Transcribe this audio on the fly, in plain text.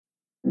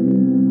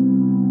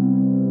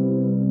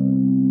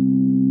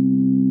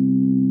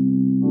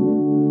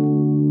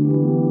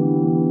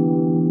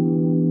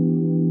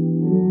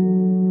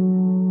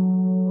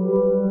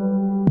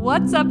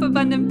What's up,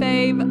 Abundant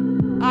Babe?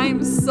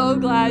 I'm so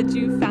glad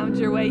you found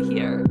your way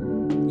here.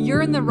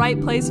 You're in the right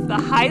place for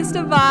the highest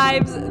of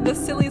vibes, the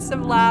silliest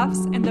of laughs,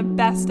 and the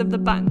best of the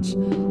bunch.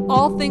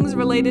 All things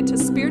related to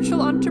spiritual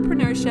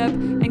entrepreneurship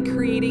and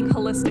creating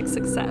holistic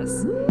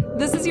success.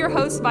 This is your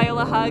host,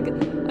 Viola Hug,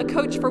 a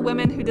coach for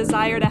women who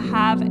desire to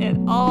have it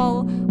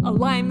all: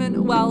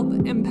 alignment,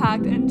 wealth,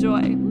 impact, and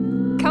joy.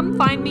 Come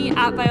find me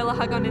at Viola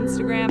Hug on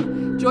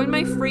Instagram, join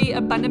my free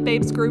Abundant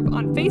Babes group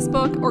on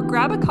Facebook, or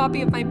grab a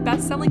copy of my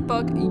best-selling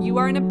book, You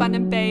Are an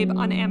Abundant Babe,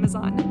 on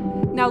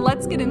Amazon. Now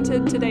let's get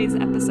into today's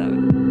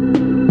episode.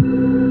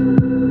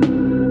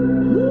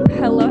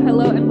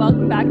 Hello, and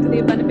welcome back to the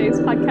Abundant Babes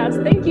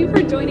podcast. Thank you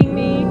for joining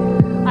me.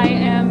 I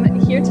am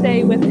here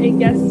today with a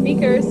guest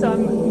speaker, so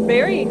I'm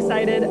very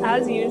excited,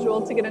 as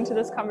usual, to get into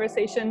this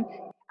conversation.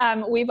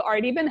 We've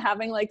already been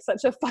having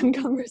such a fun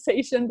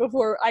conversation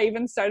before I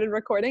even started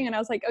recording, and I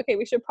was like, okay,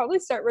 we should probably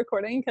start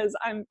recording because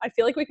I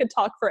feel like we could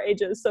talk for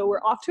ages, so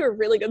we're off to a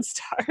really good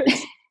start.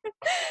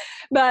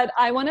 But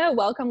I want to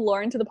welcome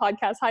Lauren to the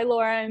podcast. Hi,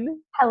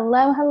 Lauren.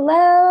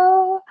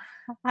 Hello.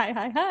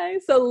 Hi.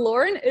 So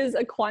Lauren is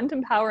a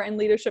quantum power and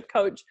leadership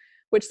coach,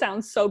 which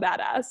sounds so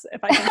badass,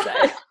 if I can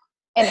say.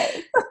 It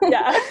is.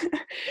 Yeah.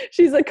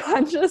 She's a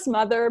conscious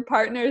mother,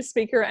 partner,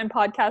 speaker, and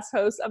podcast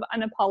host of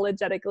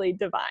Unapologetically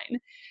Divine.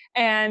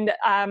 And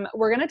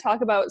we're going to talk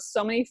about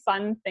so many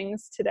fun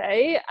things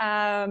today.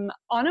 On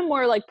a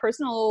more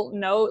personal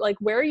note,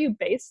 where are you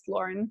based,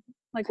 Lauren?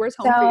 Where's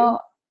home for you?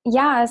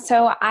 Yeah,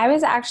 so I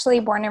was actually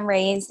born and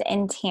raised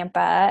in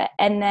Tampa,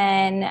 and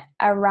then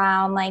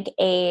around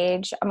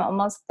age, I'm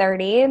almost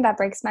 30. That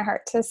breaks my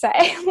heart to say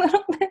a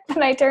little bit,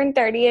 but I turned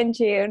 30 in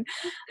June.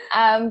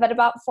 But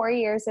about 4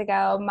 years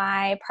ago,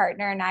 my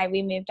partner and I,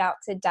 we moved out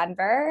to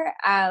Denver,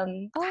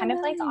 on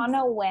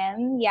a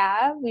whim.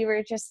 Yeah, we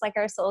were just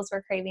our souls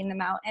were craving the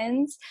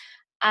mountains.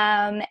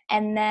 And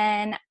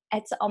then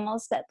it's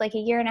almost a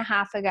year and a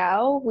half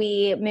ago,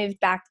 we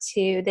moved back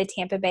to the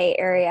Tampa Bay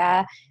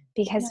area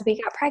because we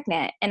got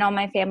pregnant and all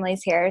my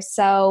family's here.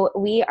 So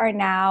we are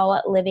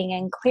now living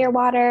in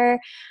Clearwater,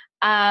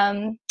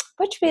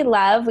 which we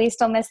love. We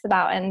still miss the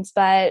mountains,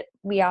 but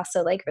we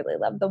also really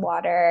love the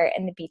water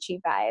and the beachy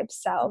vibes.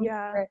 So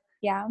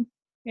yeah,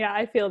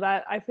 I feel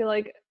that. I feel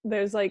like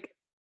there's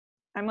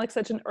I'm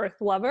such an earth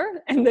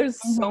lover, and there's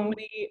so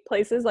many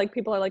places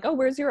people are oh,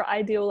 where's your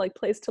ideal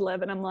place to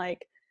live? And I'm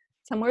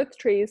somewhere with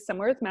trees,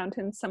 somewhere with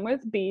mountains, somewhere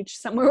with beach,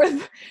 somewhere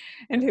with,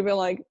 and people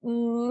are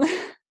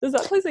does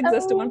that place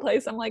exist in one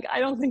place? I'm I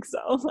don't think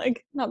so.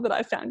 Not that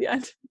I've found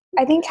yet.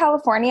 I think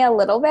California a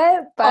little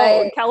bit,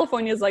 but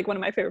California is one of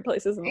my favorite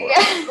places in the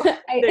world.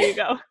 There you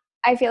go.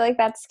 I feel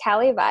that's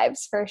Cali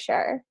vibes for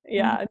sure.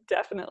 Yeah,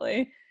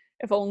 definitely.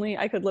 If only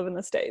I could live in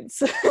the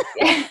States.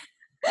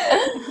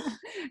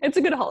 It's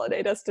a good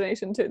holiday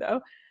destination too,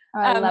 though. Oh,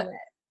 I love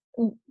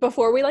it.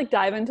 Before we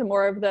dive into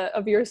more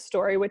of your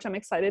story, which I'm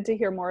excited to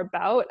hear more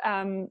about,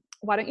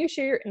 why don't you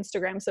share your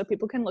Instagram so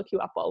people can look you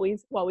up while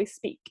we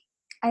speak?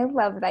 I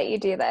love that you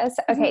do this.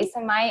 Okay, so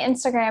my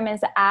Instagram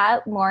is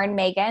at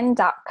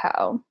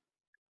laurenmegan.co.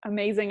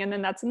 Amazing. And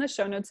then that's in the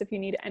show notes if you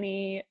need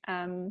any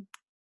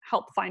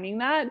help finding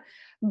that.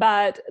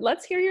 But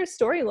let's hear your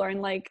story,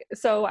 Lauren.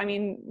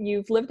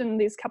 You've lived in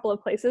these couple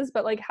of places,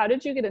 but how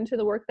did you get into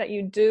the work that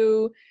you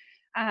do?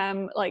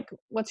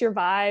 What's your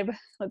vibe?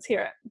 Let's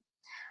hear it.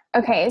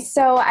 Okay,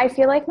 so I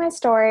feel my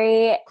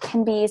story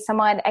can be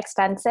somewhat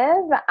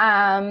extensive.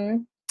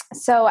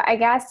 So I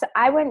guess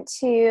I went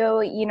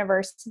to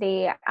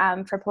university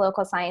for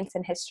political science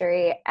and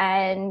history,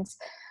 and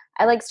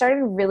I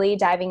started really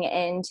diving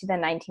into the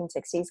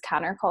 1960s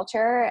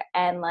counterculture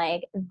and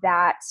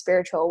that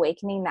spiritual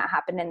awakening that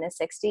happened in the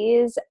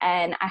 60s.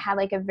 And I had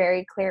a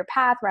very clear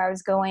path where I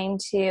was going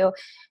to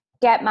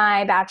get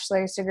my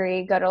bachelor's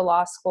degree, go to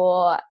law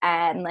school,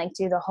 and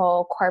do the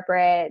whole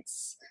corporate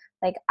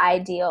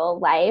ideal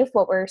life,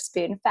 what we're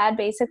spoon-fed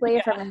basically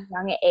from a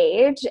young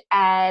age.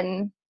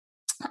 And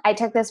I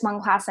took this one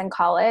class in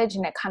college,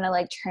 and it kind of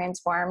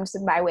transformed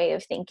my way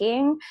of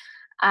thinking,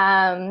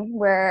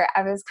 where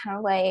I was kind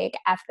of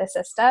F the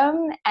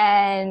system,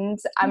 and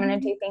I'm going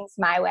to do things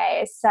my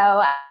way.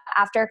 So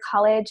after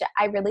college,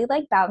 I really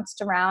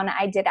bounced around.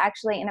 I did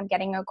actually end up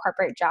getting a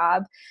corporate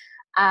job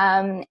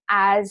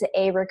as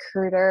a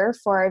recruiter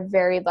for a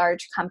very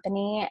large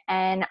company,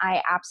 and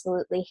I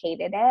absolutely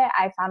hated it.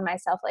 I found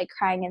myself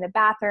crying in the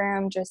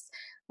bathroom, just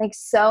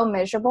so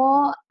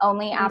miserable.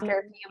 Only after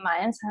a few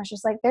months, I was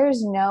just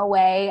there's no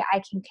way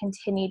I can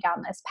continue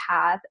down this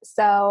path.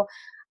 So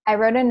I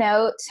wrote a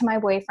note to my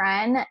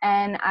boyfriend,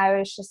 and I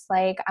was just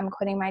I'm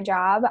quitting my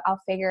job.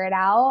 I'll figure it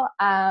out.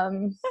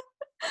 And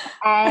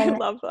I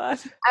love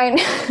that.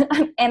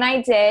 And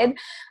I did.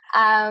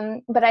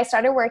 But I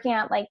started working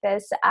at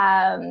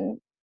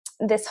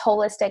this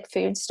holistic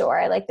food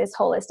store, this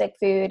holistic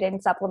food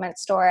and supplement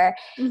store.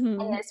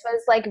 And this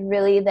was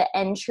really the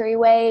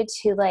entryway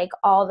to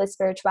all the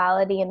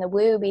spirituality and the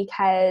woo,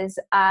 because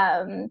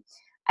I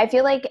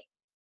feel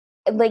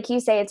like you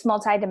say, it's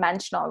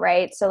multidimensional,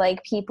 right? So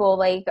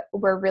people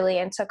were really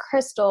into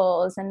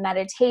crystals and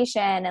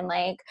meditation and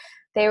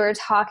they were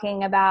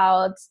talking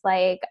about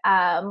like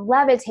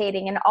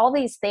levitating and all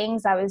these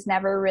things I was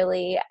never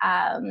really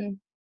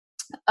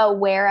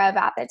aware of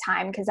at the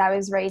time, because I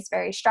was raised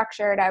very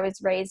structured. I was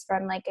raised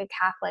from like a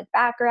Catholic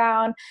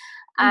background.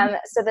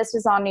 So this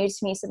was all new to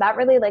me. So that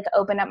really like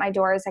opened up my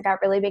doors. I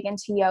got really big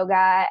into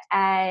yoga,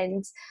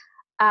 and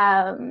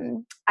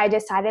I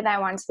decided I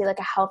wanted to be like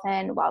a health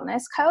and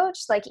wellness coach.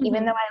 Like,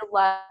 even though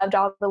I loved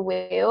all the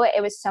woo,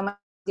 it was so much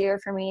easier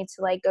for me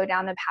to like go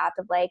down the path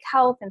of like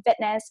health and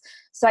fitness.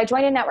 So I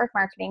joined a network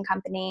marketing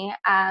company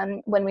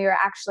when we were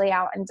actually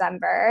out in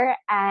Denver,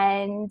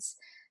 and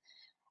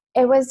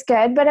it was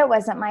good, but it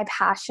wasn't my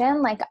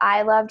passion. Like,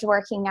 I loved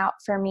working out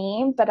for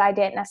me, but I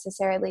didn't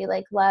necessarily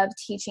like love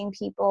teaching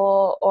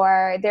people,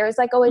 or there was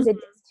like always a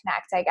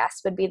disconnect, I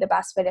guess would be the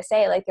best way to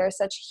say it. Like, there's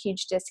such a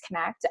huge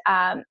disconnect.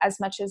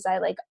 As much as I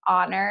like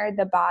honor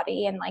the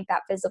body and like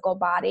that physical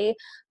body,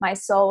 my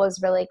soul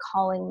was really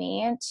calling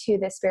me to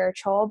the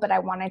spiritual, but I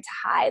wanted to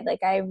hide.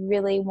 Like, I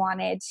really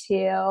wanted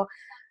to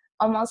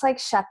almost like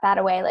shut that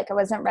away. Like, I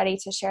wasn't ready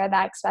to share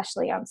that,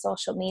 especially on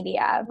social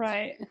media.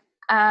 Right.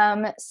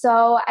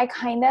 So I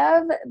kind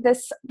of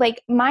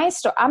like my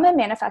story, I'm a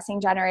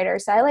manifesting generator.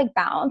 So I like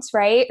bounce,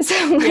 right?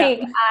 So like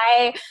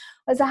I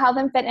was a health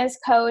and fitness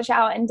coach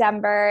out in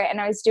Denver,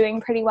 and I was doing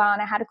pretty well, and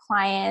I had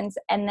clients.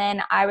 And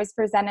then I was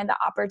presented the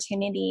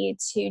opportunity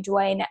to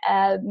join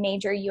a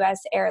major US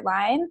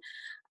airline,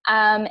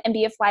 and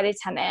be a flight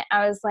attendant.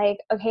 I was like,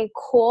 okay,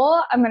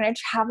 cool. I'm going to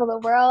travel the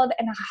world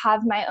and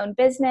have my own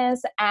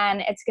business, and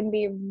it's going to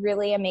be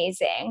really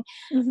amazing.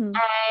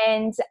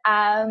 And,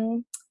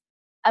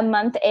 a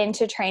month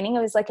into training,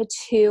 it was like a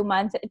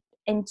 2-month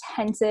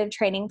intensive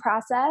training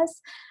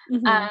process.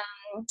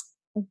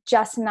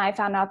 Justin and I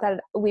found out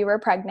that we were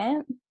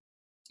pregnant,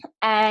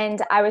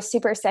 and I was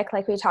super sick.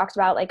 Like we talked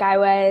about, like I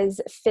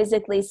was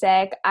physically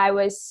sick. I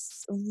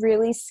was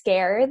really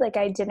scared. Like,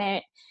 I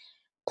didn't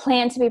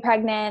plan to be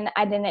pregnant.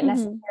 I didn't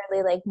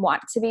necessarily like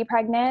want to be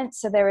pregnant.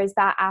 So there was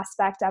that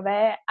aspect of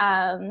it.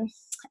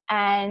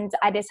 And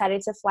I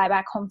decided to fly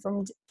back home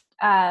from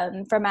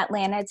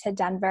Atlanta to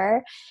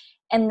Denver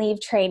and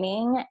leave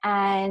training,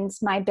 and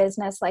my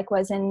business like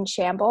was in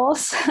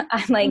shambles.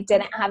 I like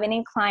didn't have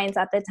any clients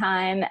at the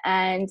time,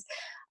 and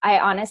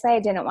I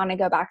didn't want to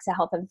go back to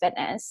health and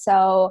fitness.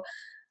 So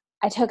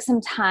I took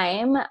some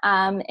time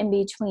in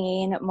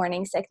between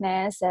morning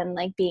sickness and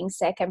like being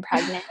sick and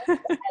pregnant. I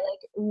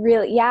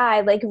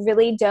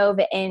really dove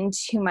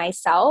into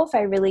myself.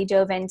 I really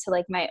dove into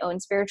like my own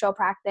spiritual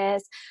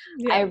practice.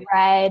 I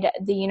read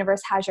The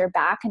Universe Has Your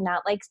Back, and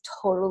that like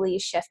totally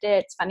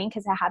shifted. It's funny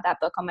because I had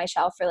that book on my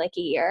shelf for like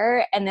a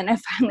year, and then I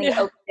finally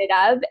opened it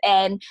up,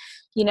 and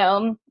you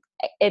know,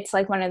 it's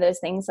like one of those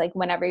things, like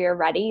whenever you're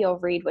ready, you'll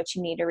read what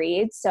you need to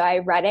read. So I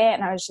read it,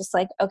 and I was just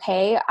like,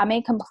 okay, I'm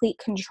in complete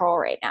control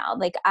right now.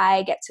 Like,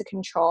 I get to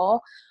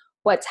control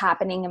what's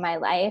happening in my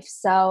life.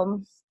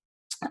 So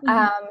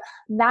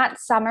that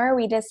summer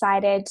we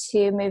decided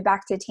to move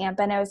back to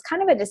Tampa, and it was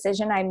kind of a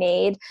decision I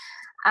made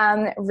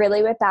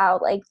really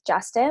without like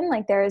Justin.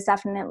 Like,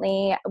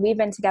 we've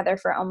been together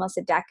for almost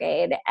a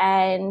decade,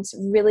 and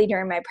really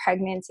during my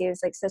pregnancy, it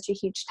was like such a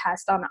huge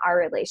test on our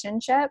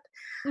relationship.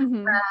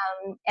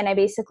 And I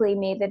basically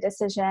made the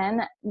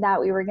decision that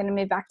we were going to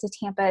move back to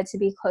Tampa to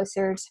be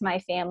closer to my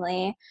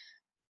family,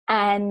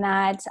 and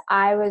that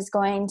I was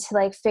going to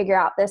like figure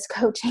out this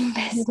coaching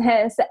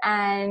business,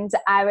 and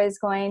I was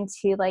going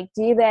to like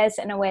do this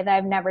in a way that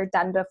I've never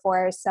done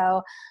before.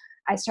 So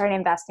I started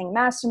investing in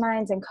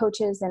masterminds and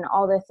coaches and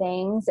all the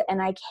things.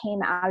 And I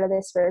came out of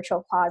this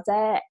spiritual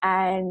closet,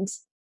 and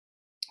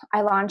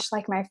I launched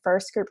like my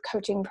first group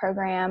coaching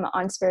program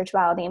on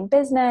spirituality and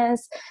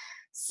business,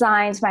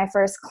 signed my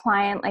first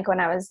client like when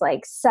I was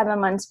like 7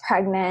 months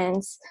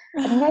pregnant.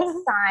 I think I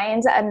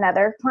signed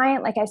another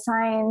client.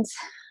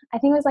 I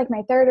think it was like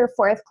my third or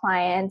fourth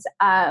client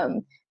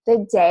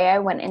the day I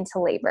went into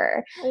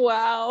labor.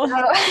 Wow. So,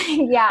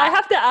 I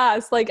have to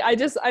ask, like, I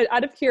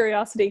out of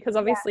curiosity, because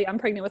obviously I'm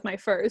pregnant with my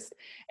first,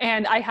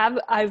 and I have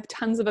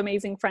tons of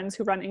amazing friends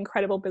who run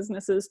incredible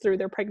businesses through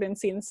their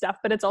pregnancy and stuff.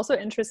 But it's also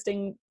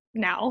interesting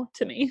now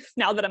to me,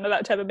 now that I'm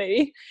about to have a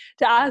baby,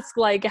 to ask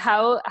like,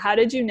 how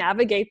did you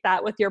navigate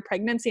that with your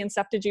pregnancy and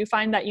stuff? Did you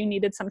find that you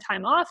needed some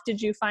time off?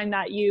 Did you find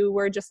that you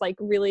were just like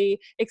really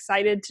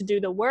excited to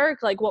do the work?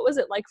 Like, what was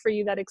it like for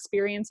you, that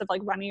experience of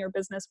like running your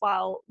business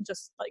while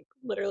just like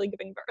literally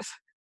giving birth?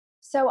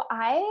 So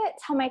I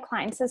tell my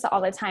clients this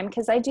all the time,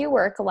 because I do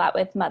work a lot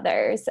with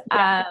mothers.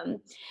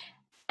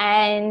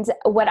 And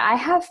what I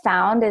have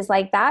found is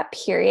like that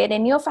period,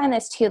 and you'll find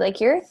this too, like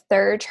your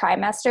third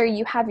trimester,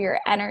 you have your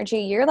energy,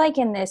 you're like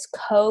in this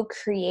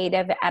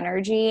co-creative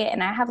energy.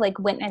 And I have like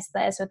witnessed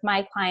this with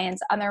my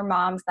clients, other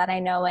moms that I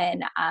know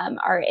in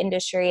our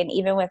industry, and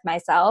even with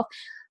myself.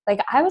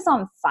 Like, I was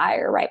on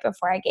fire right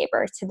before I gave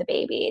birth to the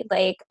baby,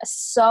 like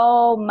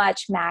so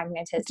much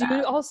magnetism. Do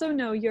you also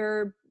know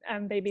your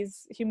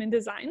baby's human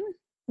design?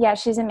 Yeah,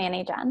 she's a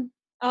Manny Gen.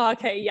 Oh,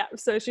 okay. Yeah.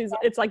 So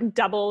it's like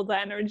double the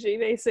energy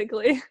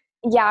basically.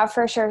 Yeah,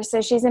 for sure.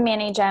 So she's a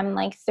Manny Gem,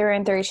 like through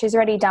and through. She's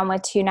already done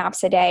with 2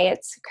 naps a day.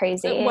 It's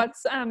crazy.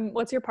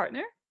 What's your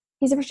partner?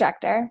 He's a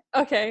projector.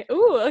 Okay.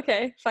 Ooh,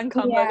 okay. Fun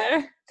combo Yeah.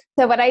 there.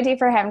 So what I do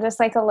for him, just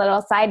like a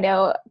little side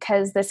note,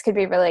 because this could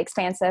be really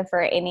expansive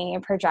for any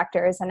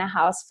projectors in a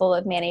house full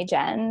of Manny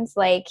Gens.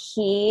 Like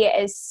he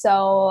is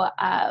so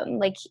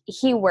like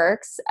he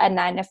works a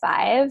 9 to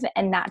 5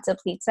 and that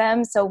depletes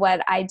him. So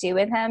what I do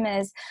with him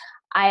is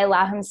I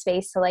allow him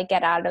space to like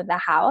get out of the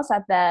house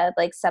at the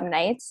like some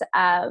nights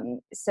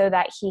so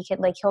that he can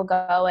like he'll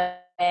go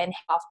and hit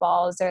off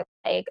balls or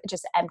like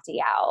just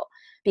empty out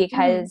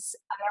because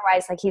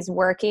otherwise like he's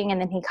working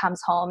and then he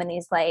comes home and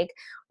he's like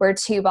we're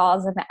 2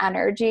 balls of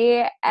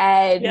energy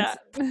and Yeah.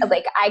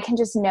 like I can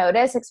just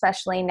notice,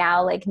 especially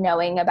now like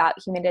knowing about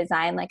human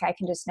design, like I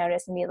can just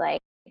notice and be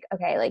like,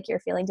 okay, like you're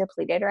feeling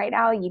depleted right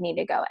now, you need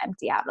to go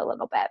empty out a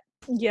little bit.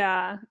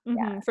 Yeah.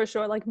 Yeah. For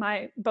sure. Like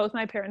both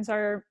my parents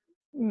are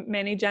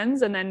Manny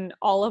Gens, and then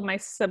all of my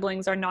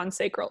siblings are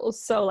non-sacrals.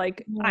 So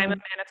like I'm a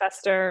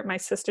manifester, my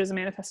sister's a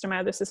manifester, my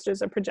other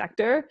sister's a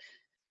projector.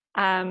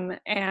 And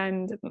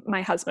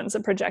my husband's a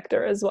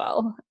projector as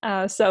well.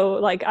 So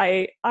like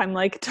I'm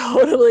like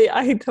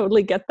I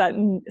totally get that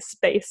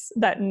space,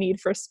 that need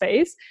for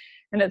space.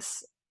 And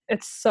it's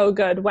so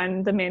good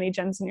when the Manny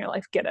Gens in your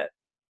life get it.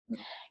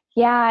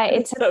 Yeah,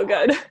 It's so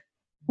good.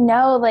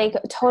 No, like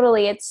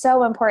totally. It's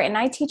so important.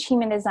 I teach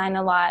human design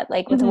a lot,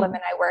 like with the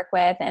women I work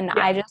with. And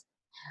Yeah.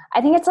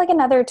 I think it's like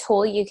another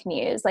tool you can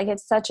use. Like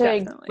it's such a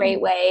Definitely.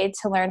 great way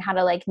to learn how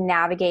to like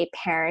navigate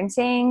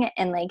parenting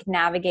and like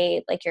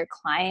navigate like your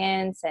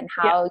clients and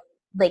how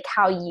like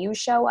how you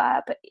show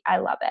up. I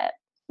love it.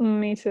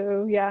 Me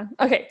too. Yeah.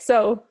 Okay.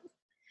 So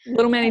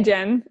little Manny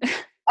Gen.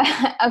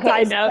 Okay.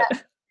 Side note.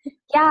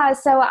 Yeah.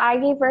 So I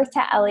gave birth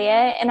to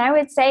Elliot and I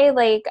would say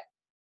like,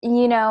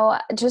 you know,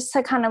 just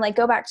to kind of like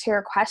go back to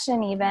your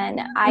question, even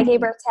I gave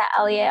birth to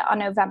Elliot on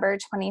November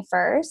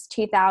 21st,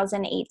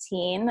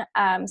 2018.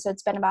 So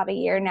it's been about a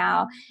year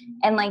now.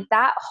 And like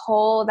that's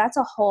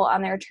a whole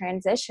other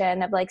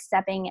transition of like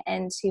stepping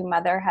into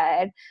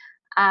motherhood.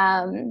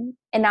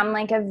 And I'm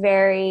like a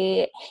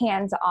very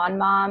hands-on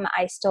mom.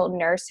 I still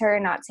nurse her,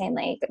 not saying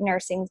like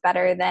nursing's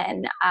better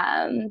than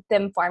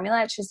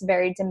formula. It's just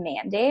very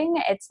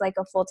demanding. It's like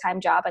a full-time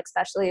job,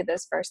 especially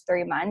those first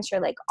 3 months.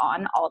 You're like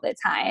on all the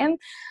time.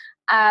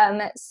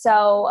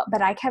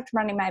 But I kept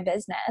running my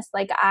business.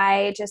 Like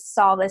I just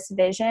saw this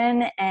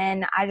vision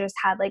and I just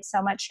had like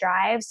so much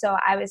drive. So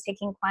I was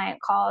taking client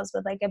calls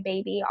with like a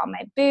baby on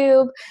my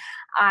boob.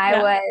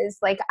 I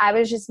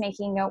was just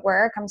making it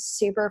work. I'm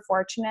super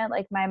fortunate.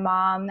 Like my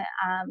mom,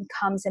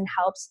 comes and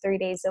helps 3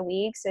 days a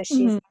week. So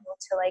she's able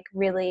to like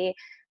really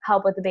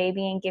help with the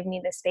baby and give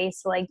me the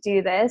space to like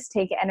do this,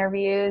 take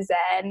interviews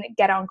and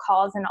get on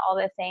calls and all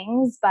the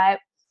things. But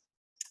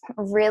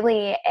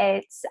really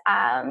it's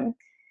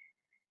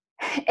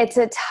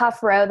a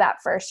tough road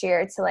that first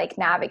year to like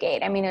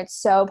navigate. I mean,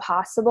 it's so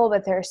possible,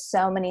 but there's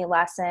so many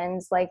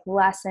lessons, like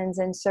lessons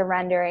in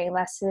surrendering,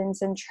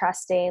 lessons in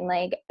trusting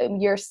like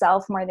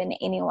yourself more than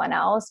anyone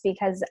else,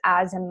 because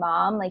as a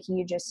mom, like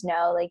you just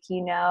know, like,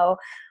 you know,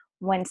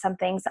 when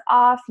something's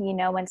off, you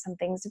know, when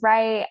something's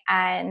right.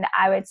 And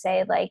I would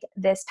say like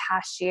this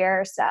past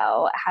year or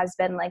so has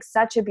been like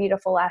such a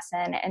beautiful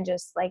lesson and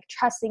just like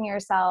trusting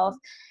yourself.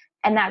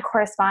 And that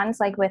corresponds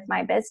like with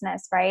my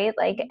business, right?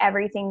 Like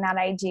everything that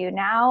I do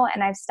now,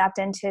 and I've stepped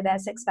into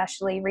this,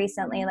 especially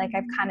recently, like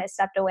I've kind of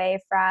stepped away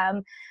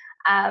from,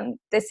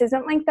 this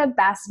isn't like the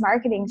best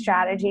marketing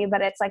strategy,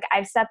 but it's like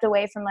I've stepped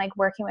away from like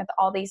working with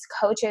all these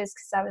coaches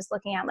because I was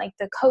looking at like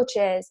the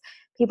coaches,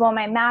 people in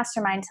my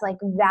mastermind to like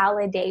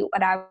validate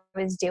what I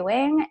was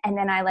doing. And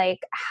then I like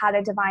had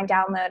a divine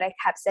download. I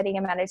kept sitting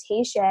in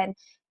meditation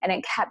and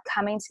it kept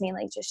coming to me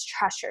like, just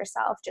trust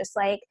yourself, just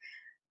like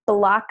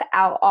block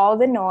out all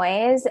the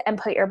noise and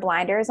put your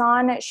blinders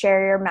on,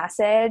 share your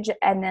message,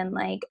 and then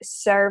like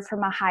serve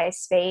from a high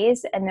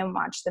space and then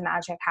watch the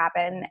magic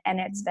happen. And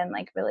it's been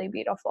like really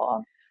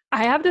beautiful.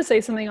 I have to say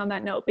something on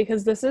that note,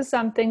 because this is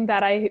something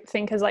that I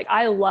think is like,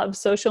 I love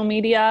social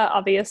media,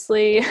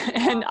 obviously,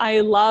 and I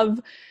love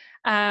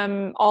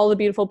all the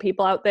beautiful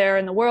people out there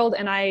in the world.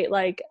 And I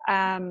like,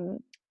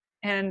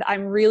 and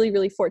I'm really,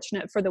 really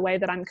fortunate for the way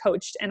that I'm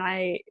coached. And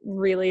I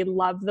really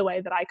love the way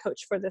that I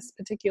coach for this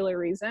particular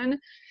reason.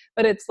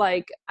 But it's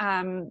like,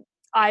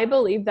 I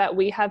believe that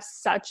we have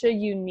such a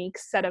unique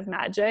set of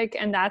magic,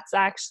 and that's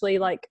actually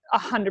like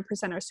 100%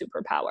 our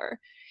superpower.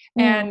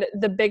 And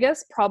the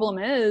biggest problem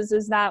is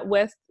that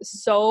with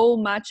so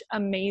much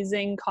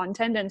amazing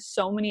content and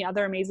so many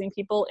other amazing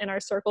people in our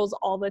circles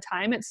all the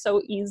time, it's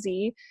so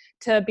easy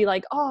to be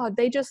like, oh,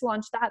 they just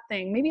launched that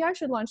thing. Maybe I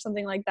should launch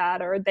something like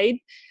that. Or they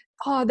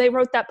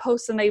wrote that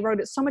post and they wrote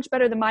it so much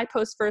better than my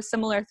post for a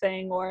similar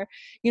thing. Or,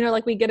 you know,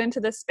 like we get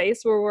into this space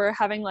where we're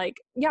having like,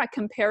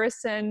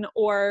 comparison,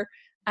 or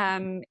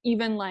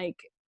even like,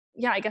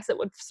 I guess it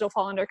would still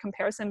fall under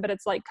comparison, but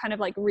it's like kind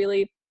of like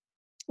really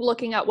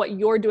looking at what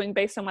you're doing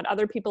based on what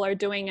other people are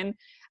doing.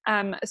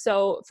 And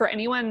so for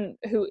anyone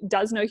who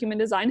does know human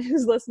design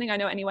who's listening, I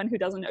know anyone who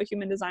doesn't know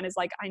human design is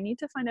like, I need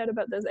to find out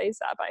about this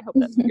ASAP. I hope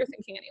that's what you're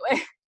thinking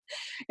anyway.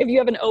 If you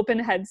have an open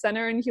head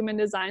center in human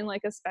design,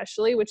 like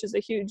especially, which is a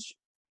huge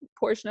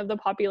portion of the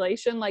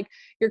population, like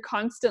you're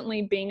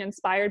constantly being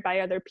inspired by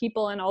other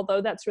people. And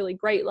although that's really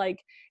great, like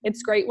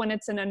it's great when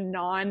it's in a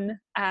non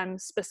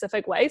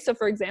specific way. So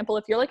for example,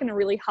 if you're like in a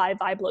really high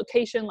vibe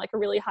location, like a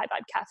really high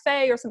vibe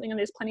cafe or something, and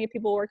there's plenty of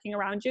people working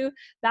around you,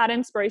 that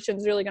inspiration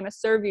is really going to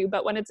serve you.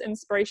 But when it's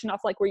inspiration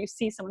off like where you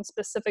see someone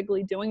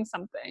specifically doing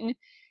something,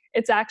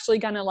 it's actually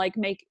going to like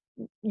make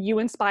you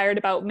inspired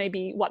about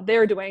maybe what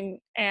they're doing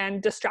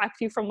and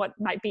distract you from what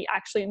might be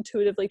actually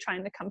intuitively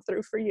trying to come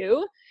through for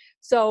you.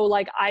 So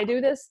like I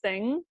do this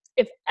thing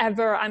if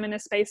ever I'm in a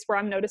space where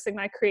I'm noticing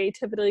my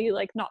creativity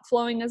like not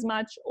flowing as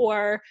much,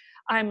 or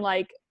I'm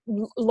like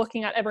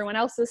looking at everyone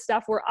else's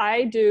stuff, where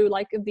I do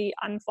like the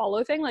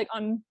unfollow thing. Like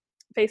on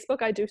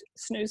Facebook, I do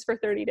snooze for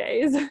 30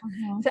 days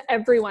to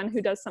everyone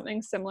who does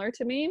something similar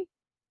to me.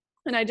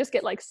 And I just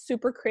get like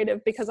super creative,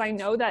 because I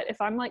know that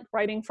if I'm like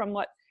writing from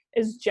what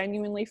is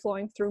genuinely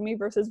flowing through me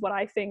versus what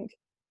I think,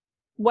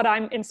 what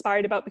I'm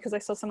inspired about because I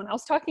saw someone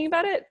else talking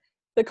about it,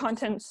 the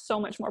content's so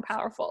much more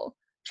powerful.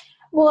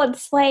 Well,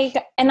 it's like,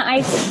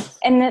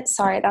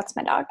 sorry, that's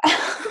my dog.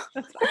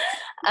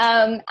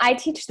 I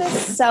teach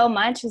this so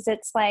much, is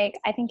it's like,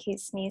 I think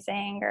he's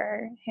sneezing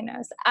or who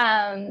knows.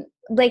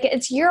 Like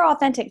it's your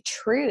authentic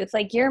truth.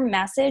 Like your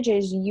message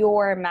is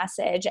your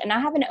message. And I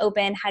have an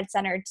open head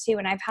center too.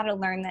 And I've had to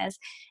learn this,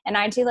 and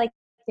I do like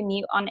the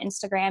mute on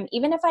Instagram.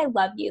 Even if I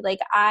love you, like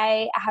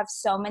I have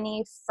so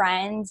many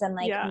friends and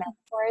like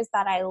mentors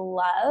that I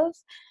love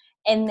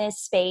in this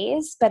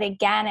space. But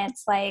again,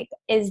 it's like,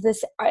 is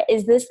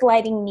this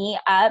lighting me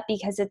up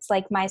because it's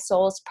like my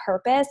soul's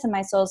purpose and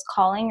my soul's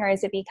calling, or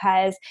is it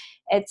because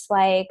it's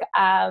like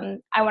I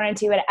want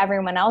to do what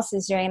everyone else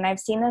is doing? And I've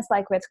seen this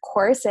like with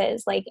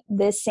courses, like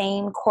the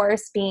same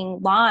course being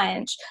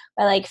launched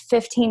by like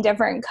 15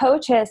 different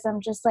coaches.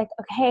 I'm just like,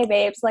 okay,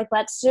 babes, like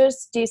let's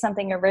just do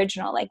something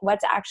original. Like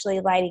what's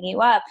actually lighting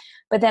you up?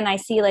 But then I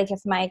see like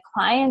if my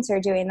clients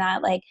are doing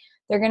that, like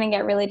they're going to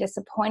get really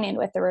disappointed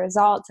with the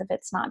results if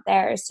it's not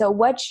theirs. So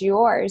what's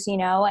yours, you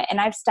know? And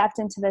I've stepped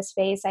into this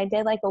space. I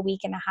did like a week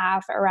and a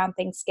half around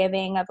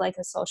Thanksgiving of like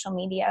a social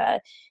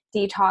media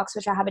detox,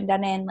 which I haven't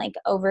done in like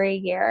over a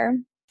year.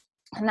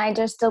 And I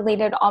just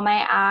deleted all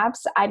my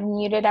apps. I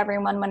muted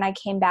everyone when I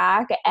came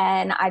back,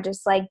 and I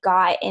just like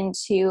got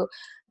into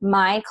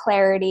my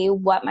clarity,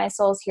 what my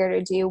soul's here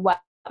to do, what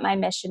my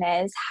mission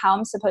is, how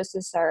I'm supposed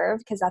to serve.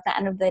 Because at the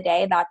end of the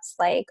day, that's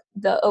like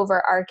the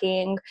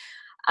overarching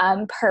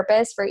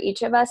purpose for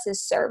each of us is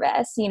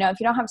service. You know, if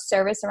you don't have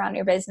service around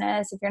your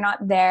business, if you're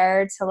not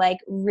there to like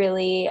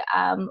really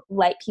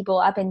light people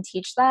up and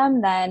teach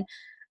them, then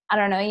I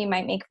don't know, you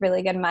might make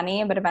really good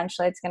money, but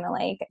eventually it's going to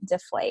like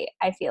deflate,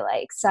 I feel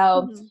like.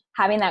 So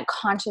having that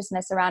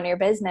consciousness around your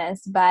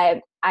business. But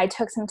I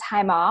took some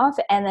time off,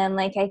 and then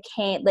like I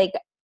can't like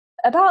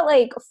about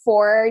like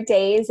 4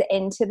 days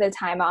into the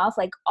time off,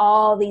 like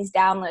all these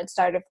downloads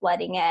started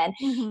flooding in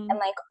and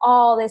like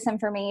all this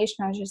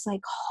information. I was just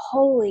like,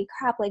 holy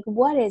crap, like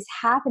what is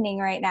happening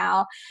right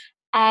now?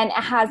 And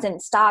it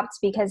hasn't stopped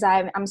because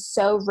I'm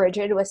so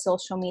rigid with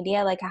social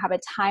media. Like I have a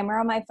timer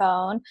on my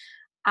phone.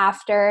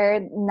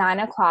 After 9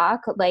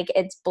 o'clock, like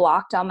it's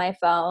blocked on my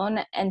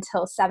phone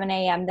until 7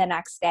 a.m. the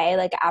next day,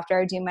 like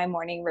after I do my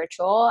morning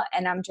ritual.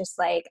 And I'm just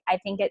like, I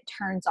think it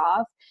turns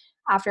off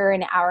after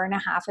an hour and a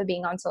half of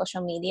being on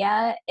social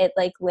media. It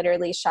like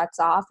literally shuts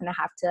off, and I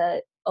have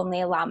to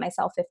only allow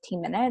myself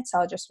 15 minutes. So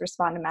I'll just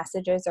respond to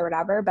messages or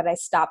whatever, but I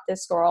stop the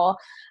scroll.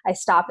 I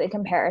stop the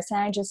comparison.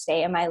 I just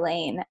stay in my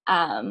lane.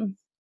 And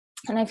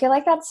I feel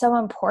like that's so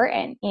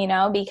important, you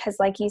know, because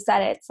like you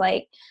said, it's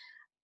like,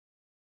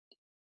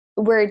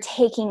 we're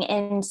taking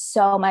in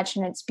so much,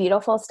 and it's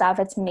beautiful stuff.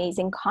 It's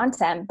amazing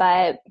content,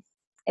 but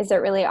is it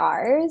really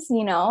ours?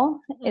 You know,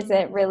 is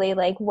it really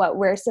like what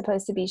we're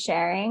supposed to be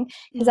sharing?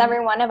 Because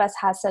every one of us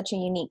has such a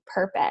unique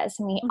purpose,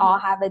 and we all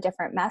have a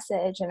different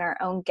message and our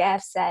own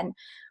gifts. And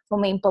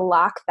when we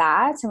block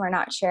that and we're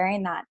not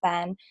sharing that,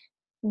 then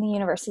the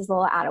universe is a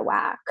little out of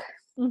whack.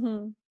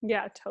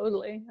 Yeah,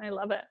 totally. I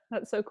love it.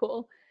 That's so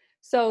cool.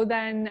 So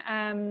then,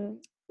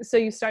 so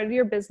you started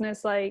your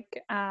business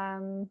like,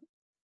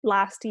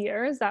 last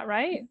year, is that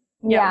right?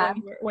 Yeah.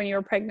 When you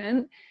were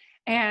pregnant.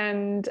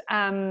 And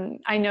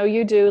I know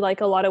you do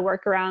like a lot of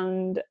work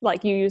around,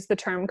 like you use the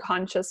term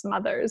conscious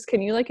mothers.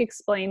 Can you like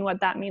explain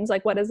what that means?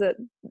 Like what is it?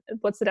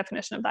 What's the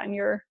definition of that in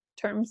your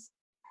terms?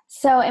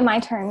 So in my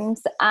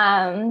terms,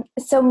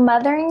 so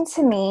mothering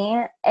to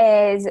me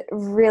is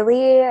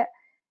really,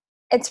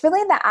 it's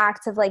really the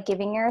act of like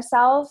giving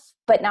yourself,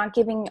 but not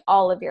giving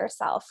all of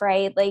yourself,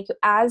 right? Like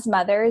as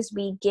mothers,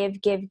 we give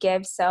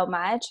so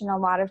much. And a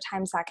lot of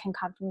times that can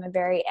come from a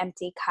very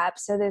empty cup.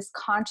 So this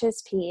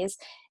conscious piece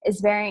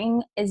is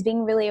being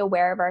really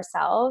aware of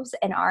ourselves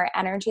and our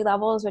energy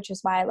levels, which is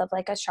why I love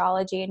like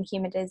astrology and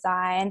human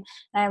design.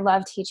 And I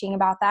love teaching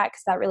about that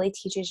because that really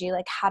teaches you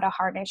like how to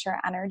harness your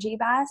energy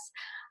best.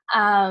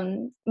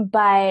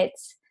 But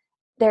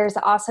there's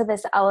also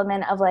this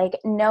element of like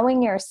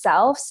knowing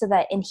yourself, so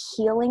that in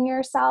healing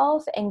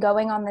yourself and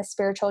going on the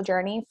spiritual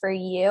journey for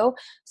you,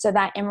 so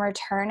that in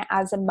return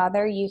as a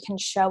mother, you can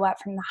show up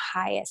from the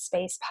highest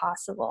space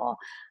possible.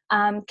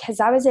 because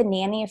I was a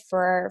nanny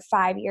for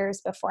 5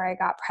 years before I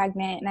got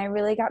pregnant, and I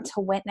really got to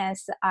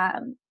witness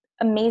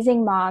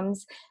amazing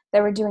moms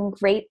that were doing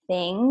great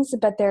things,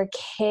 but their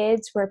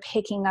kids were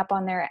picking up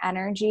on their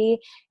energy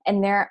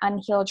and their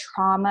unhealed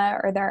trauma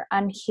or their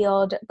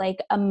unhealed like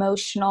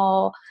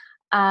emotional,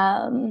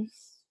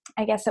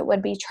 I guess it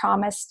would be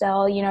trauma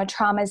still.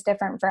 Trauma is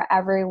different for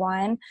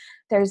everyone.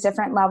 There's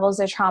different levels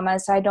of trauma.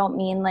 So I don't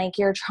mean like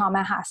your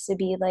trauma has to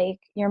be like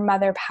your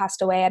mother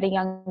passed away at a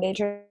young age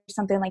or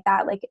something like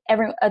that. Like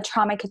a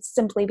trauma could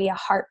simply be a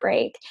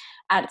heartbreak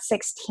at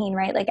 16,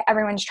 right? Like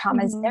everyone's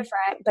trauma is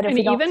different. But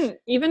if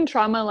even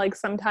trauma, like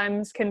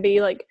sometimes can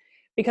be like,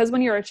 because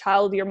when you're a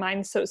child, your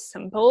mind's so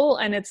simple,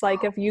 and it's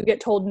like if you get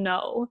told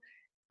no,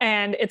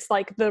 and it's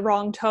like the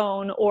wrong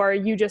tone, or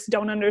you just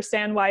don't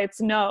understand why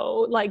it's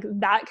no, like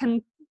that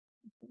can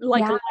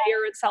like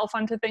layer itself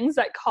onto things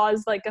that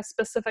cause like a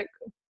specific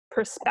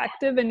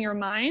perspective in your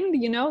mind,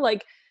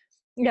 like,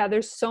 yeah,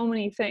 there's so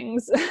many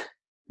things.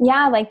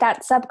 Yeah, like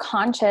that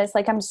subconscious,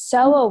 like I'm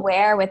so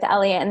aware with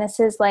Elliot, and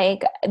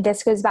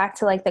this goes back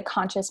to like the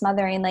conscious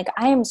mothering. Like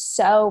I am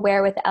so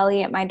aware with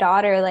Elliot, my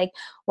daughter, like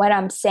what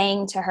I'm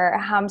saying to her,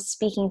 how I'm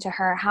speaking to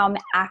her, how I'm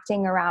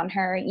acting around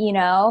her,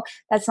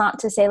 that's not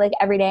to say like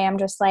every day I'm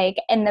just like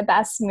in the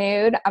best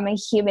mood. I'm a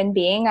human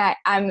being.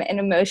 I'm an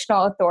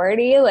emotional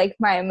authority, like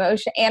my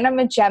emotion, and I'm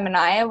a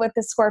Gemini with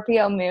the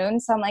Scorpio moon.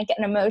 So I'm like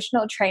an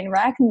emotional train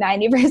wreck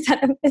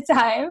 90% of the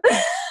time.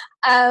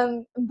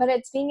 But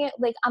it's being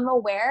like, I'm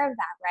aware of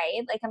that,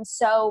 right? Like I'm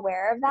so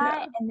aware of that.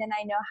 Yeah. And then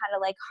I know how to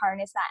like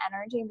harness that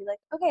energy and be like,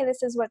 okay,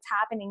 this is what's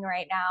happening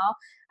right now.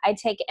 I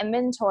take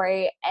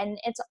inventory, and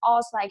it's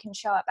also I can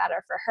show up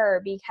better for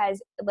her, because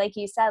like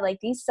you said, like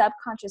these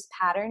subconscious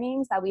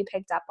patternings that we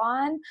picked up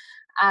on,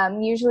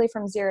 usually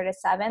from 0 to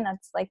 7,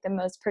 that's like the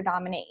most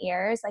predominant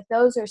years. Like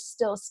those are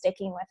still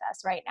sticking with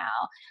us right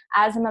now.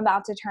 As I'm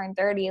about to turn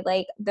 30,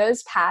 like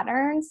those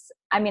patterns,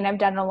 I mean, I've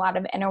done a lot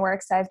of inner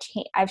work, so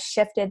I've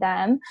shifted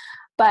them,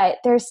 but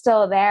they're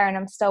still there, and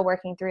I'm still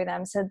working through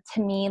them. So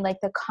to me, like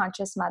the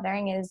conscious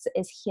mothering is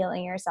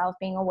healing yourself,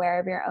 being aware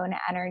of your own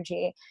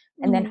energy,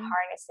 and then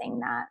harnessing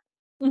that.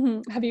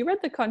 Have you read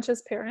The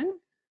Conscious Parent?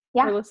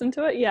 Yeah. Or listened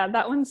to it? Yeah,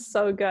 that one's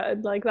so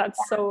good. Like that's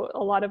so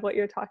a lot of what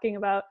you're talking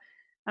about.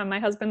 My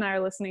husband and I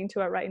are listening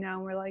to it right now,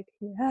 and we're like,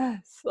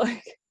 yes,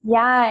 like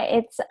yeah,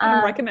 it's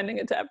I'm recommending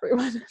it to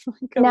everyone.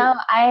 No,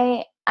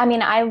 I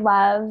mean, I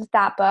love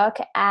that book,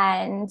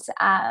 and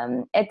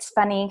it's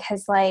funny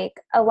because like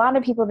a lot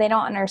of people, they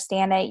don't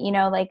understand it,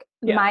 like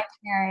my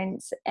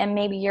parents and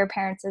maybe your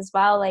parents as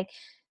well, like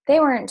they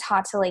weren't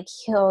taught to like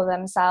heal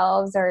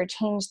themselves or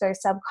change their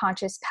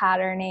subconscious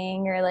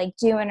patterning or like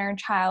do inner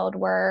child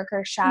work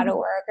or shadow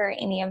work or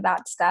any of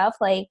that stuff.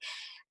 Like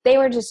they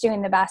were just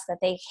doing the best that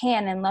they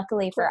can. And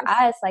luckily for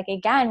us, like,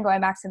 again,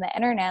 going back to the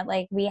internet,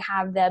 like we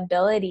have the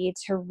ability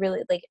to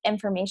really like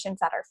information's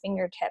at our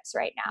fingertips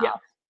right now. Yeah.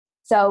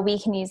 So we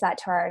can use that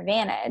to our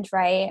advantage,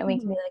 right? And we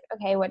can be like,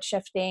 okay, what's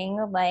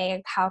shifting?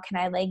 Like, how can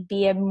I like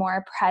be a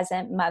more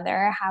present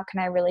mother? How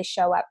can I really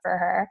show up for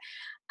her?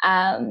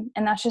 And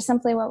that's just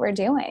simply what we're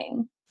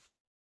doing.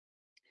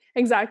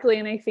 Exactly.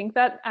 And I think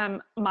that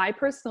my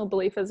personal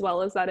belief as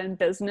well is that in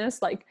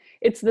business, like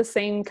it's the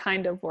same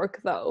kind of work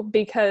though,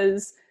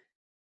 because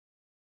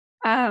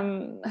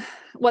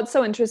what's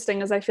so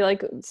interesting is I feel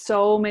like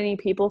so many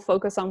people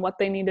focus on what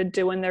they need to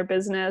do in their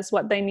business,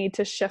 what they need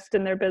to shift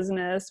in their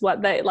business,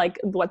 what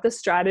the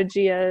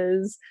strategy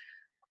is.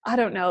 I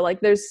don't know, like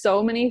there's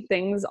so many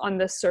things on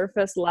the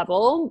surface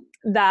level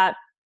that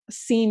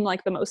seem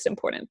like the most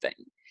important thing,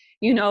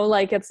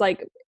 like it's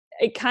like,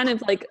 it kind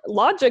of like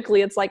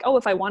logically it's like, oh,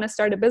 if I want to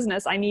start a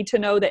business, I need to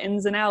know the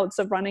ins and outs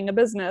of running a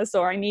business,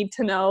 or I need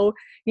to know,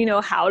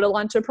 how to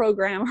launch a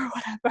program or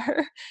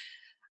whatever.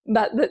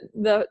 But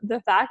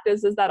the fact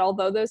is that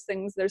although those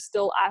things, there's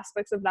still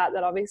aspects of that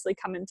obviously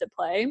come into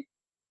play.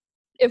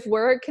 If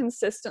we're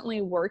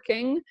consistently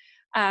working,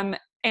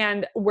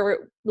 and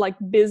we're like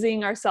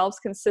busying ourselves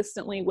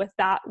consistently with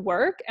that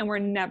work, and we're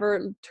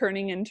never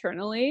turning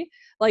internally,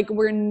 like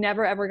we're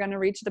never ever going to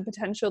reach the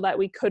potential that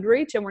we could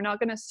reach, and we're not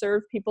going to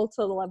serve people to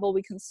the level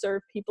we can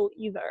serve people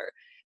either,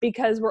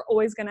 because we're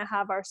always going to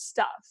have our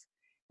stuff,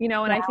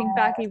 and I think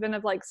back even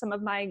of like some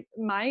of my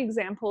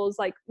examples,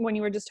 like when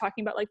you were just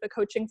talking about like the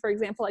coaching, for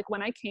example, like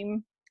when I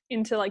came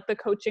into like the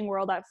coaching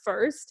world at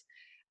first,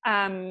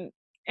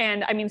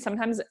 and I mean,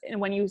 sometimes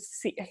when you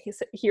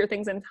hear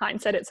things in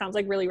hindsight, it sounds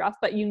like really rough,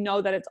 but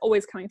that it's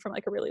always coming from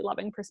like a really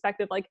loving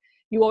perspective. Like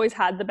you always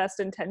had the best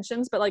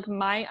intentions, but like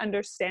my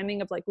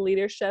understanding of like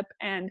leadership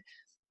and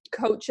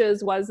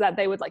coaches was that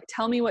they would like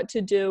tell me what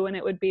to do, and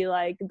it would be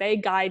like they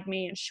guide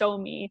me and show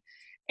me.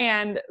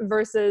 And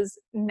versus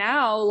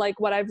now, like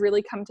what I've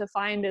really come to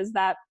find is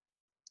that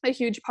a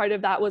huge part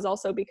of that was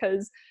also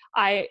because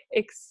I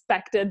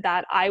expected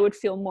that I would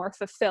feel more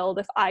fulfilled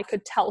if I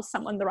could tell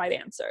someone the right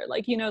answer.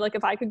 Like, like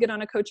if I could get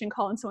on a coaching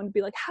call and someone would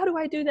be like, how do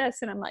I do this?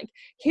 And I'm like,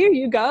 here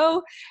you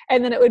go.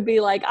 And then it would be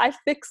like, I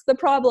fixed the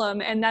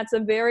problem. And that's a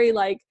very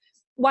like,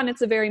 one,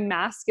 it's a very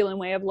masculine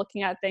way of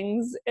looking at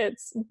things.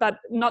 But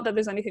not that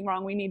there's anything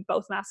wrong. We need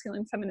both masculine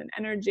and feminine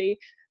energy.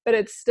 but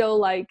it's still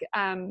like,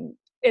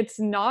 it's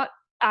not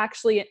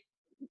actually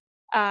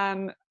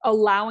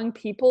allowing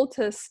people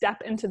to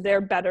step into their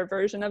better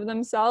version of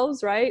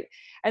themselves, right?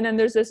 And then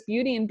there's this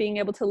beauty in being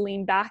able to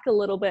lean back a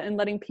little bit and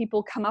letting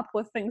people come up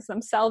with things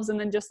themselves, and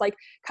then just like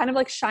kind of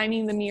like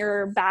shining the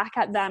mirror back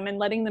at them and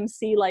letting them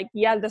see like,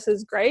 yeah, this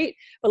is great,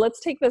 but let's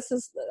take this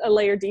as a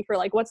layer deeper.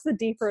 Like, what's the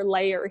deeper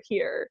layer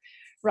here,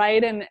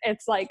 right? And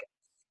it's like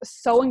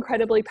so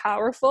incredibly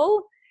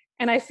powerful.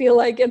 And I feel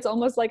like it's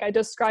almost like I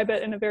describe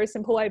it in a very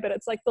simple way, but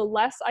it's like the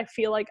less I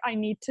feel like I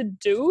need to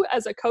do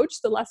as a coach,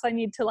 the less I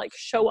need to like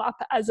show up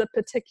as a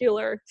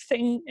particular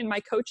thing in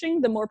my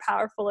coaching, the more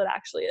powerful it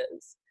actually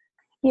is.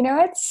 You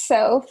know, it's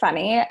so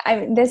funny.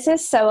 This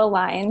is so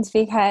aligned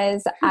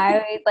because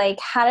I like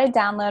had a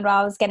download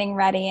while I was getting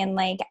ready, and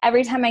like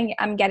every time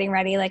I'm getting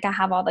ready, like I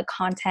have all the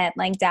content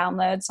like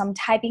download. So I'm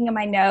typing in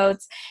my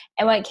notes,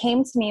 and what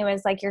came to me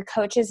was like, your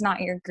coach is not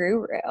your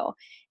guru.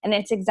 And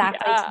it's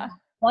exactly to the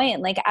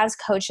point. Like, as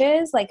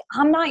coaches, like,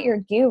 I'm not your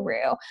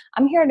guru.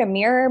 I'm here to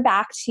mirror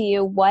back to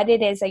you what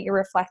it is that you're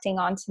reflecting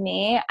onto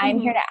me. I'm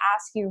here to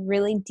ask you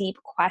really deep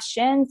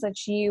questions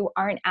that you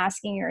aren't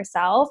asking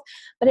yourself.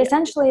 But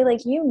essentially,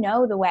 like, you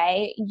know the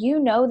way, you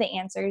know the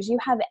answers, you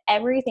have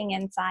everything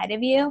inside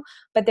of you,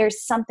 but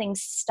there's something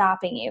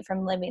stopping you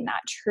from living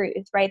that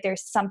truth, right?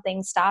 There's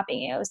something stopping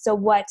you. So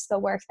what's the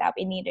work that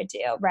we need to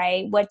do,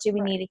 right? What do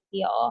we need to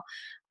heal?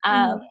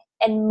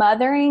 And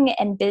mothering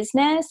and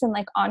business and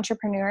like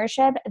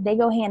entrepreneurship, they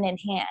go hand in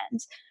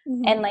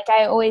hand. And like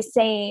I always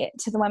say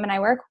to the women I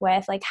work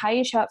with, like, how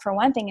you show up for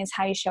one thing is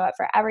how you show up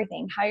for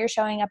everything. How you're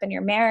showing up in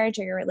your marriage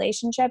or your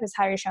relationship is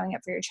how you're showing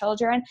up for your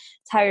children.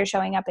 It's how you're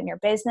showing up in your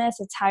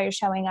business. It's how you're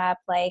showing up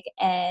like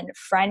in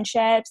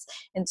friendships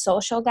and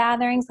social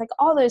gatherings. Like,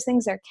 all those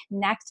things are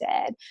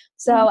connected.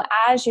 So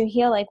as you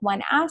heal like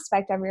one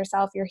aspect of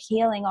yourself, you're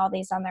healing all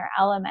these other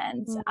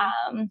elements.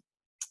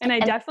 And I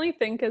definitely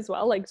think as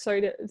well, like, sorry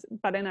to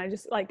butt in, I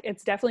just like,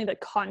 it's definitely the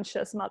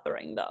conscious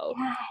mothering though,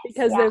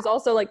 because there's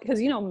also like,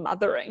 because, you know,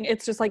 mothering,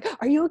 it's just like,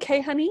 are you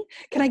okay, honey?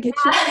 Can I get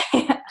you?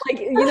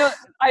 Like, you know,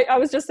 I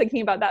was just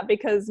thinking about that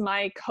because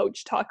my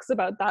coach talks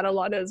about that a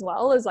lot as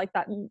well, is like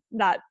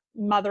that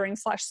mothering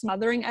 /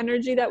 smothering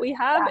energy that we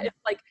have. It's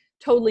like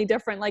totally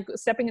different. Like,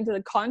 stepping into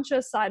the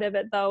conscious side of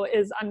it though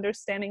is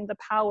understanding the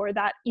power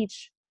that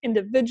each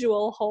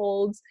individual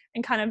holds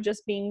and kind of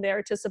just being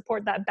there to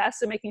support that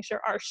best and making sure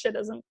our shit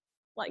isn't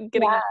like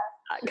getting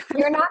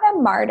You're not a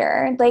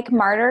martyr. Like,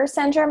 martyr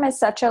syndrome is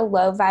such a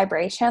low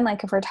vibration.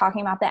 Like, if we're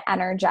talking about the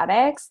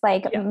energetics,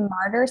 like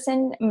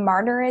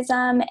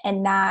martyrism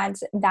and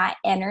that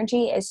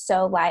energy is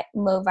so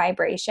low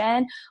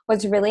vibration.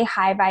 What's really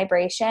high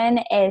vibration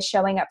is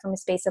showing up from a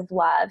space of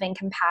love and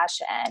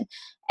compassion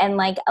and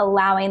like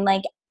allowing,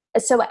 like,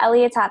 so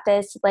Elliot's at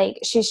this, like,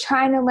 she's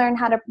trying to learn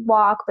how to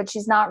walk, but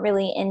she's not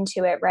really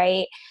into it,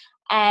 right?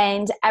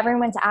 And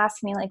everyone's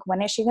asking me, like,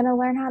 when is she going to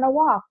learn how to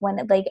walk?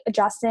 When, like,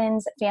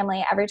 Justin's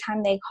family, every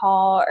time they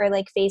call or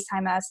like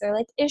FaceTime us, they're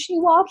like, is she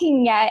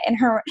walking yet? And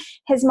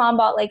his mom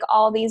bought like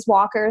all these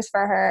walkers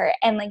for her.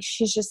 And like,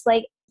 she's just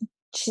like,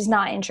 she's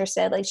not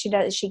interested. Like, she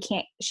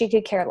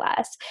could care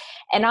less.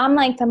 And I'm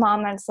like the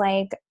mom that's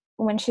like,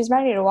 when she's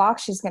ready to walk,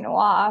 she's going to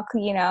walk,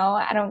 you know,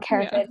 I don't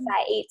care if it's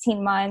at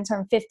 18 months or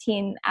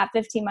at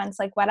 15 months,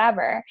 like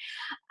whatever.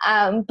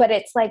 But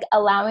it's like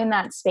allowing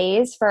that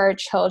space for our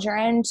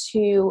children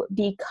to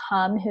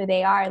become who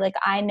they are. Like,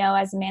 I know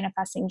as a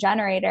manifesting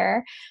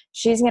generator,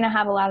 she's going to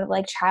have a lot of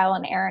like trial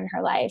and error in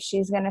her life.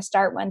 She's going to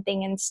start one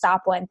thing and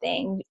stop one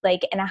thing.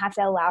 Like, and I have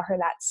to allow her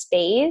that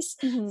space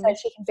so that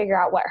she can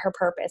figure out what her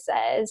purpose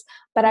is.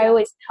 But I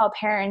always tell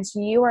parents,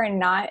 you are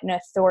not an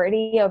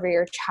authority over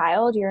your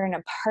child. You're in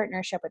a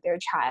partnership with your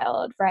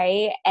child,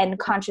 right? And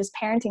conscious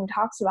parenting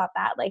talks about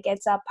that. Like,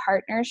 it's a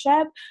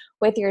partnership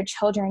with your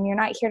children. You're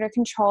not here to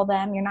control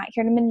them. You're not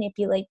here to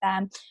manipulate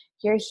them.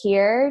 You're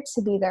here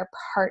to be their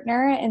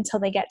partner until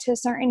they get to a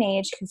certain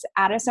age, because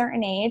at a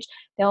certain age,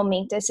 they'll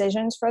make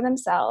decisions for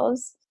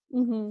themselves.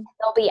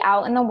 They'll be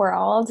out in the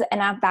world.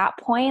 And at that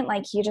point,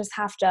 like, you just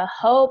have to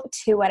hope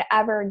to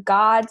whatever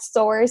God,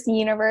 source,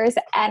 universe,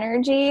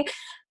 energy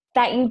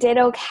that you did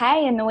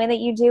okay. And the way that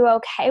you do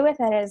okay with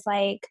it is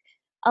like,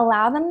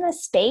 allow them the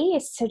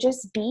space to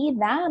just be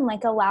them.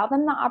 Like, allow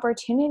them the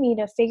opportunity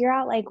to figure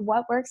out like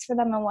what works for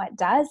them and what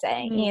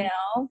doesn't, you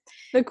know?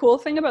 The cool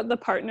thing about the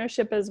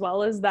partnership as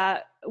well is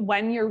that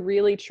when you're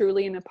really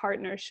truly in a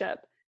partnership,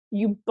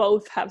 you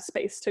both have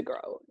space to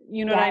grow.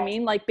 You know what I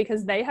mean? Like,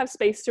 because they have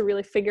space to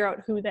really figure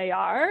out who they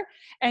are.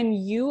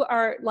 And you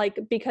are like,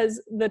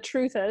 because the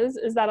truth is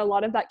that a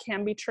lot of that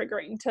can be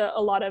triggering to a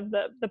lot of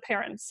the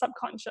parents'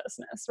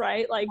 subconsciousness,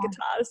 right? Like,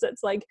 to us,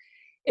 it's like,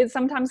 it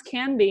sometimes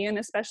can be, and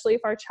especially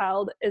if our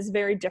child is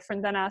very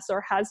different than us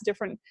or has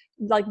different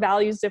like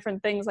values,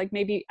 different things, like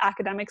maybe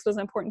academics was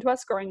important to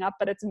us growing up,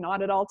 but it's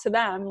not at all to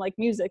them, like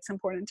music's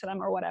important to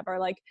them or whatever.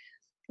 Like,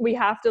 we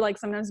have to like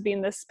sometimes be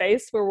in this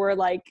space where we're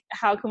like,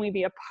 how can we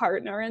be a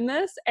partner in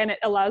this? And it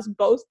allows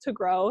both to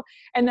grow.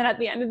 And then at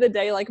the end of the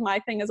day, like, my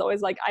thing is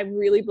always like, I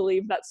really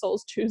believe that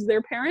souls choose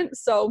their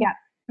parents. So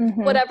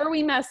whatever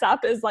we mess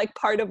up is like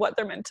part of what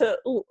they're meant to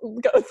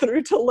go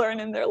through to learn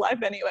in their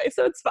life anyway.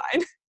 So it's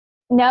fine.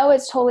 No,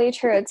 it's totally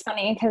true. It's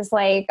funny because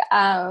like,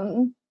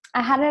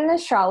 I had an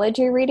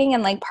astrology reading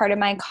and like part of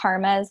my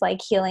karma is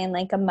like healing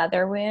like a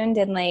mother wound.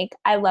 And like,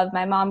 I love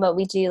my mom, but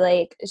we do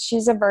like,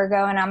 she's a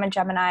Virgo and I'm a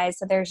Gemini.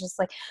 So there's just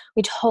like,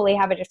 we totally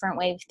have a different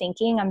way of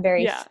thinking. I'm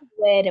very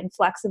fluid and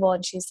flexible.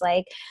 And she's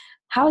like,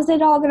 how is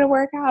it all going to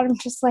work out? I'm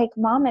just like,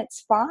 Mom,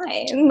 it's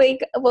fine. Like,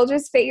 we'll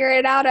just figure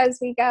it out as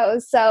we go.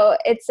 So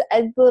it's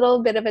a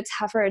little bit of a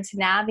tougher to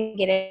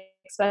navigate it,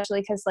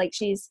 especially because like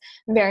she's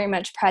very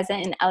much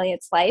present in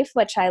Elliot's life,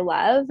 which I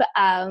love.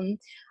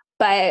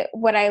 But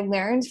what I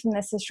learned from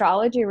this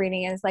astrology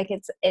reading is like,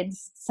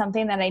 it's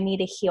something that I need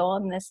to heal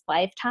in this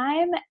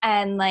lifetime.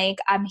 And like,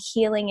 I'm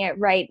healing it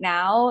right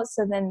now.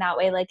 So then that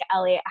way, like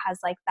Elliot has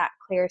like that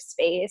clear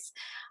space.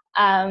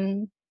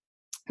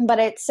 But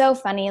it's so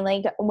funny,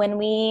 like when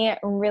we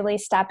really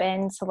step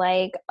into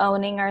like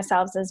owning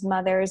ourselves as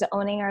mothers,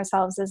 owning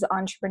ourselves as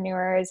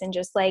entrepreneurs, and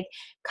just like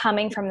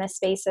coming from the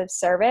space of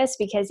service,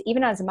 because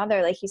even as a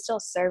mother, like you still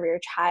serve your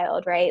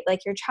child, right? Like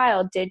your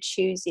child did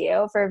choose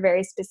you for a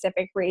very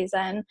specific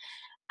reason.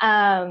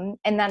 And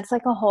that's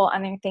like a whole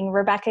other thing.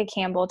 Rebecca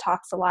Campbell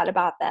talks a lot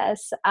about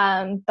this.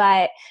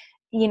 But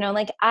you know,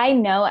 like I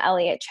know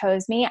Elliot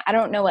chose me. I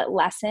don't know what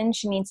lesson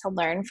she needs to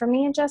learn from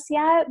me just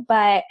yet,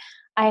 but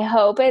I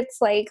hope it's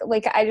like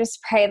I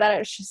just pray that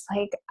it's just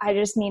like, I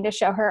just need to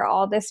show her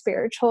all the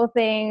spiritual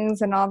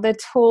things and all the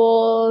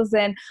tools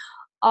and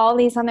all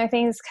these other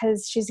things,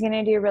 because she's going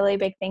to do really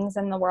big things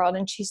in the world.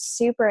 And she's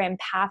super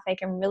empathic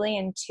and really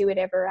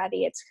intuitive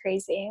already. It's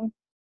crazy.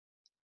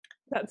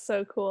 That's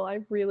so cool.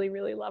 I really,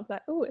 really love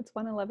that. Oh, it's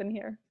 1:11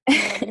 here.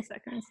 11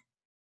 seconds.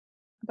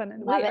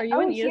 Wait, are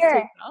you in EST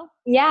as well?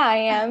 Yeah, I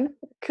am.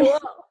 Cool.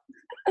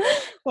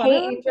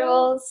 Hey,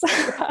 angels.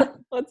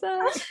 What's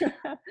up?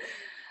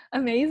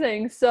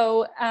 Amazing.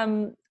 So,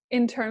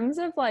 in terms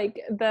of like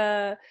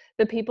the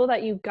people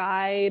that you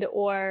guide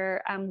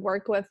or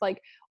work with,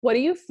 like, what do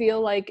you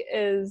feel like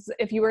is,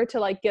 if you were to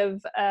like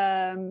give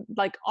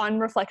like on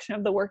reflection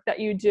of the work that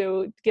you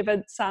do, give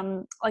it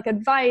some like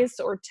advice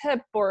or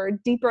tip or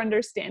deeper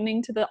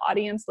understanding to the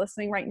audience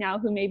listening right now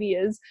who maybe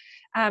is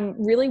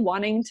really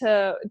wanting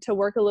to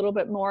work a little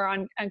bit more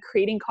on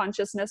creating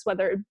consciousness,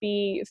 whether it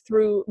be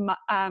through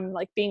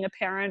like being a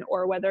parent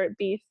or whether it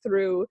be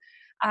through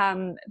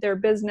their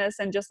business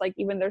and just like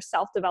even their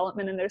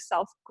self-development and their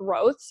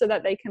self-growth, so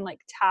that they can like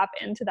tap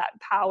into that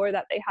power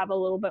that they have a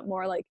little bit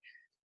more. Like,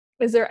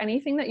 is there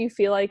anything that you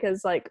feel like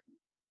is like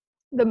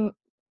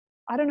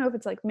I don't know if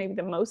it's like maybe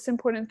the most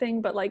important thing,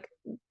 but like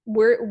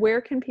where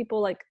can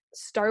people like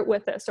start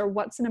with this, or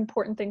what's an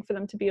important thing for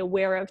them to be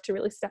aware of to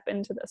really step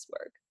into this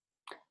work?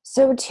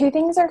 So 2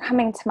 things are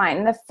coming to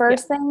mind. The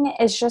first thing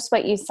is just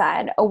what you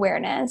said,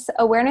 awareness.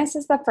 Awareness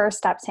is the first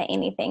step to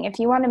anything. If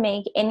you want to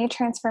make any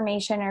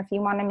transformation or if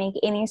you want to make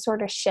any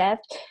sort of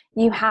shift,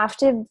 you have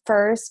to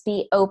first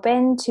be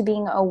open to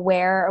being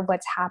aware of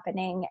what's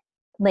happening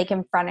like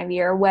in front of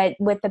you, or what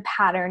the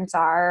patterns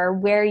are, or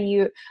where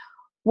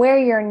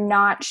you're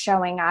not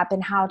showing up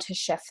and how to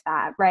shift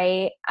that,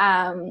 right?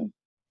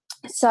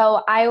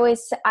 So I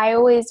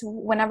always,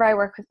 whenever I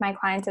work with my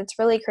clients, it's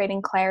really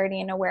creating clarity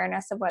and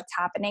awareness of what's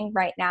happening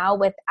right now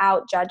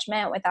without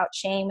judgment, without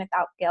shame,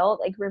 without guilt,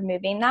 like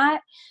removing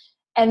that.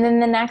 And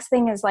then the next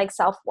thing is like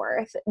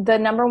self-worth. The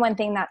number one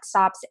thing that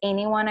stops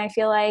anyone, I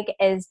feel like,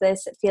 is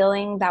this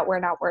feeling that we're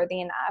not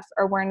worthy enough,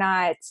 or we're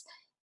not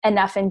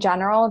enough in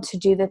general to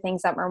do the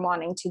things that we're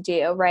wanting to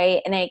do,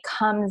 right? And it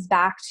comes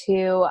back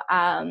to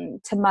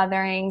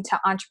mothering, to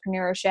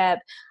entrepreneurship.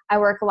 I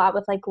work a lot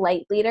with like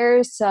light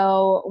leaders,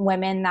 so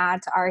women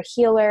that are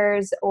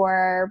healers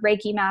or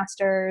Reiki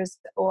masters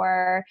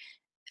or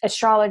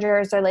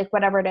astrologers or like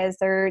whatever it is.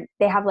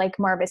 They have like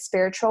more of a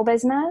spiritual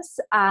business.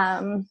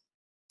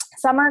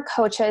 Some are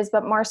coaches,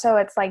 but more so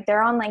it's like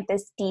they're on like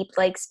this deep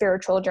like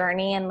spiritual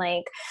journey, and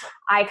like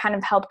I kind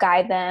of help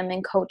guide them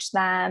and coach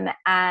them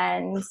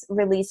and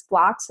release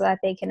blocks so that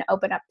they can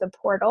open up the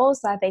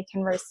portals, so that they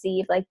can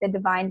receive like the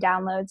divine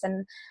downloads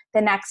and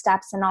the next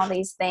steps and all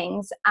these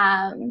things.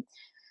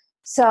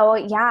 So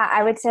yeah,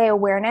 I would say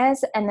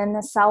awareness. And then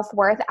the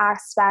self-worth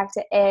aspect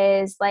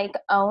is like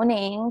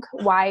owning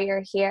why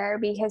you're here,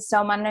 because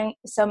so many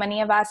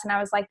of us, and I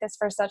was like this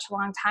for such a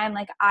long time,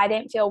 like I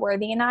didn't feel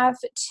worthy enough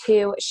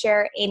to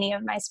share any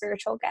of my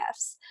spiritual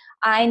gifts.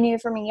 I knew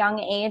from a young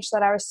age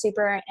that I was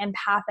super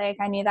empathic.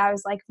 I knew that I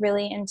was like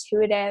really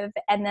intuitive.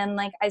 And then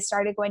like I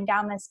started going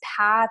down this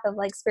path of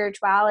like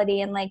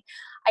spirituality, and like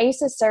I used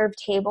to serve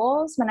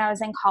tables when I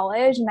was in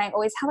college, and I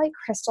always had like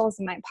crystals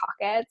in my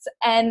pockets,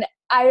 and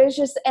I was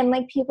just, and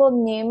like people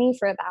knew me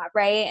for that,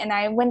 right? And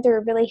I went through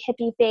a really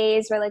hippie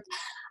phase where like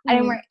I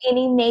didn't wear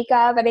any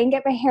makeup, I didn't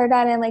get my hair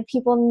done, and like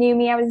people knew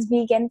me. I was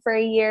vegan for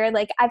a year.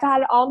 Like I've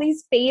had all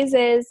these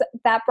phases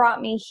that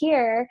brought me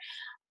here.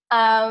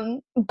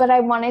 But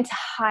I wanted to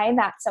hide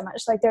that so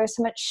much. Like there was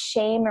so much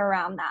shame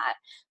around that.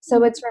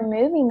 So it's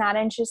removing that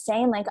and just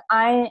saying like,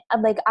 I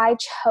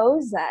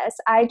chose this.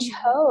 I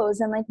chose,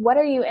 and like, what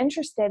are you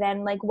interested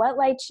in? Like what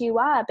lights you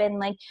up? And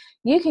like,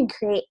 you can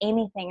create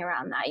anything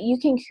around that. You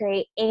can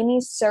create any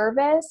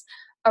service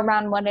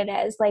around what it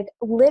is. Like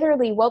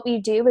literally what we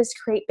do is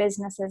create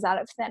businesses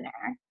out of thin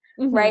air.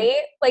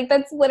 Right? Like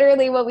that's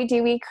literally what we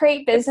do. We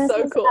create businesses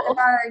so cool. out of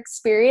our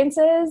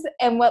experiences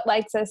and what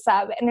lights us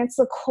up. And it's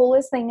the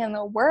coolest thing in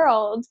the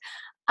world.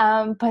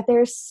 But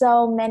there's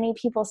so many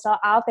people still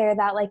out there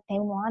that like, they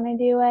want to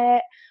do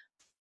it,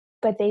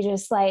 but they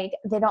just like,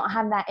 they don't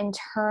have that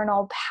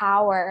internal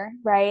power.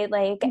 Right.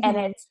 Like,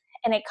 and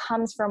it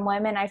comes from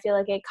women. I feel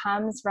like it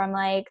comes from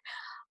like,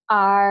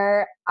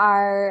 our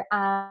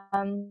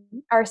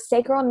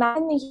sacral, not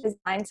in the human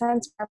design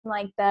sense, from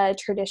like the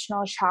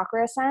traditional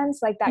chakra sense,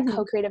 like that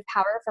co-creative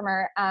power from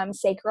our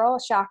sacral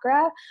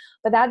chakra,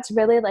 but that's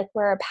really like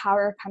where our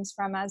power comes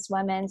from as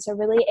women. So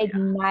really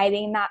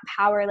igniting that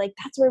power, like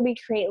that's where we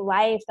create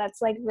life.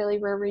 That's like really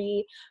where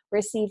we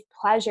receive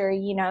pleasure,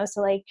 you know? So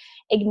like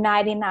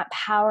igniting that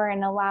power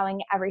and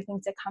allowing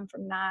everything to come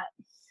from that.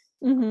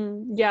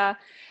 Yeah.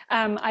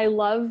 I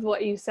love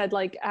what you said,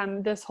 like,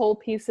 this whole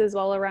piece as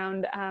well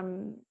around,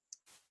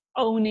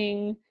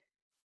 owning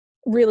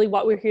really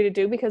what we're here to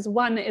do, because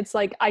one, it's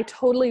like, I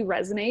totally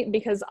resonate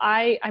because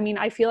I mean,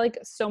 I feel like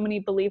so many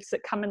beliefs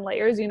that come in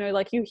layers, you know,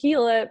 like you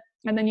heal it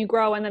and then you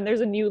grow and then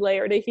there's a new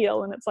layer to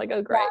heal and it's like,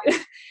 oh, great.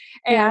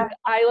 And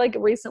I like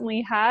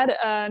recently had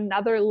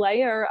another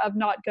layer of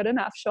not good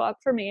enough show up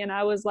for me. And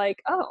I was like,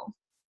 oh,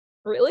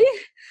 really?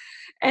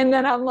 And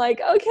then I'm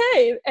like,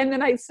 okay. And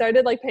then I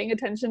started like paying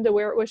attention to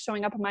where it was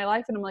showing up in my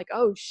life. And I'm like,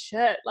 oh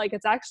shit, like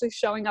it's actually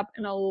showing up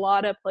in a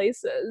lot of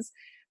places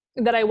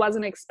that I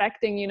wasn't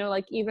expecting, you know,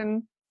 like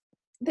even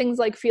things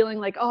like feeling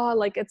like, oh,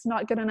 like it's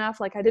not good enough.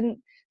 Like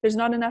there's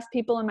not enough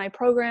people in my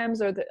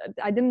programs, or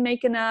I didn't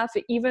make enough,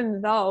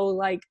 even though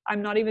like,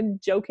 I'm not even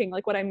joking.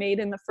 Like what I made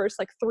in the first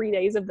like 3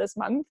 days of this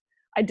month,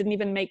 I didn't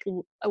even make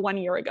 1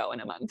 year ago in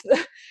a month.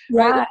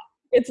 Right? Like,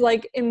 it's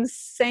like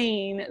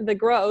insane, the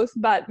growth,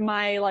 but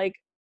my like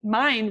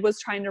mind was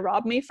trying to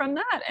rob me from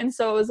that. And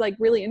so it was like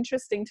really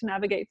interesting to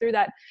navigate through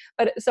that.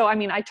 But so, I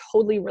mean, I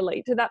totally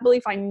relate to that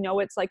belief. I know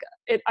it's like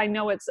I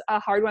know it's a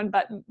hard one,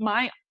 but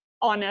my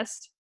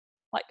honest,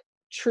 like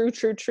true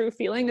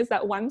feeling is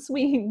that once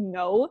we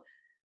know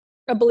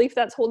a belief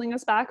that's holding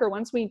us back, or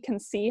once we can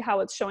see how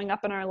it's showing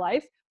up in our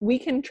life, we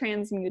can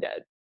transmute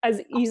it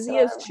as easy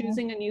as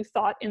choosing a new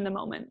thought in the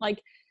moment.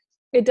 Like,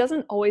 it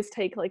doesn't always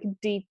take like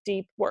deep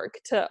work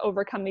to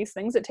overcome these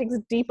things. It takes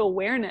deep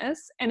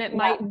awareness, and it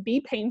might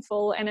be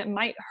painful and it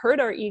might hurt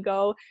our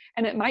ego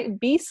and it might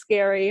be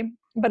scary,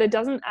 but it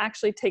doesn't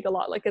actually take a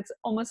lot. Like it's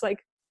almost like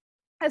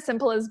as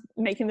simple as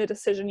making the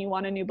decision you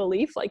want a new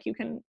belief. Like you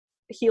can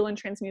heal and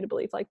transmute a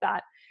belief like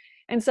that.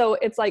 And so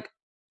it's like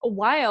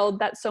wild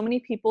that so many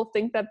people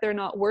think that they're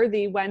not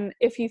worthy, when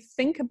if you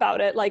think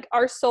about it, like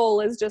our soul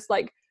is just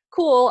like,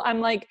 cool,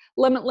 I'm like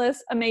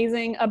limitless,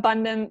 amazing,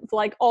 abundant,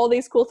 like all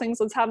these cool things.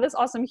 Let's have this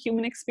awesome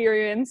human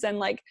experience and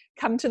like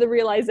come to the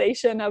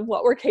realization of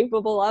what we're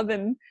capable of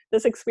in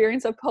this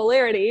experience of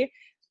polarity.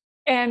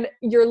 And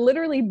you're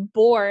literally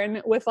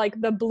born with like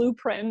the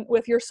blueprint,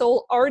 with your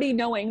soul already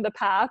knowing the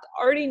path,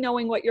 already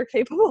knowing what you're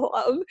capable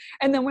of.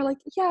 And then we're like,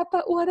 yeah,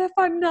 but what if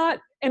I'm not?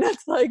 And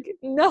it's like,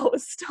 no,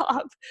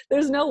 stop.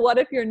 There's no what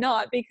if you're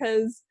not,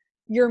 because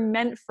you're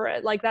meant for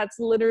it. Like that's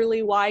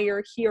literally why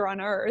you're here on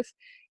earth,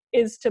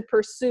 is to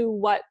pursue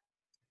what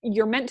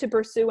you're meant to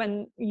pursue.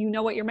 And you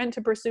know what you're meant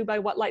to pursue by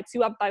what lights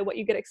you up, by what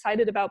you get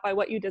excited about, by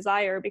what you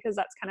desire, because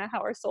that's kind of how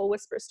our soul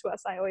whispers to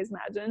us, I always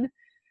imagine.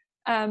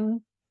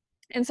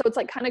 And so it's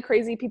like kind of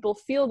crazy people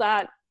feel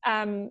that.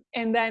 And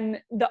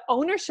then the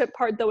ownership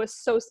part though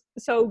is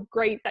so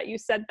great that you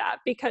said that,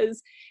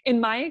 because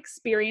in my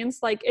experience,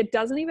 like it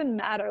doesn't even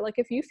matter. Like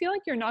if you feel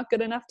like you're not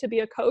good enough to be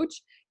a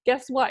coach,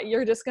 guess what?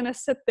 You're just going to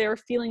sit there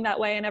feeling that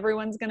way, and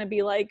everyone's going to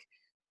be like,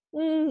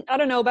 I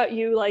don't know about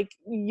you, like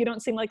you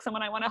don't seem like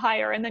someone I want to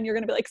hire. And then you're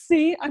going to be like,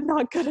 see, I'm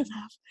not good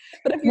enough.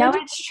 But if you're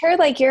it's true.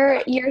 Like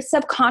your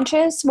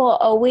subconscious will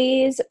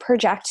always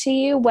project to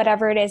you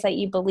whatever it is that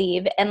you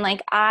believe. And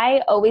like,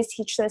 I always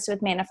teach this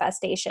with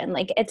manifestation.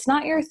 Like it's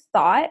not your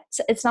thoughts.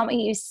 It's not what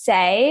you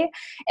say.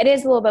 It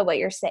is a little bit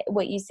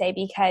what you say,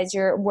 because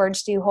your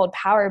words do hold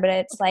power, but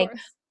it's like,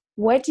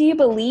 what do you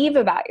believe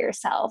about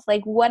yourself?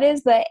 Like what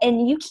is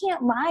and you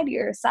can't lie to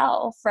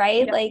yourself,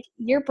 right? Yep. Like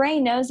your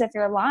brain knows if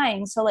you're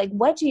lying. So like,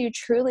 what do you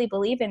truly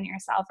believe in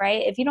yourself,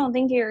 right? If you don't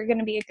think you're going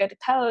to be a good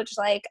coach,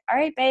 like, all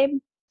right, babe,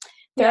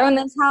 throw in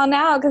this towel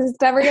now, because it's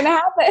never going to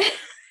happen.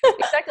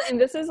 Exactly. And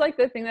this is like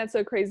the thing that's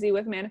so crazy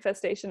with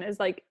manifestation is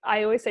like,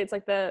 I always say it's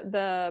like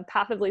the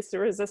path of least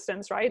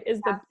resistance, right? Is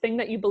the thing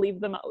that you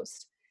believe the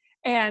most.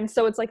 And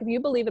so it's like, if you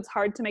believe it's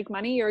hard to make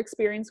money, your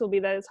experience will be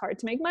that it's hard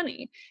to make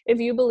money. If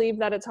you believe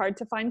that it's hard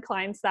to find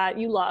clients that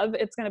you love,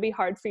 it's going to be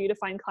hard for you to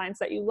find clients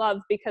that you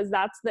love, because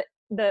that's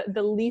the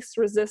least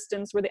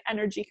resistance, where the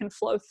energy can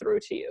flow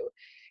through to you,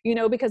 you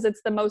know, because it's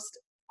the most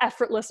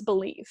effortless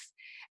belief.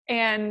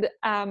 And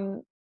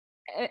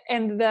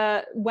and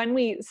when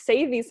we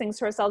say these things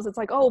to ourselves, it's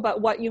like, oh,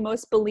 but what you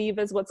most believe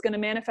is what's going to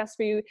manifest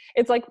for you.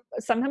 It's like,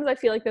 sometimes I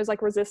feel like there's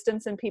like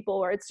resistance in people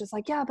where it's just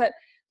like, yeah, but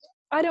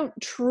I don't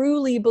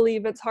truly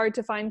believe it's hard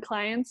to find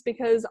clients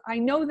because I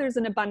know there's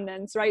an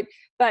abundance, right?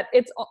 But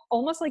it's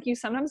almost like you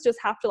sometimes just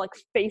have to like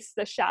face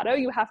the shadow.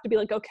 You have to be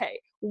like, okay,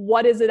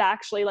 what is it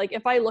actually? Like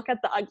if I look at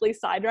the ugly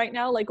side right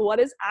now, like what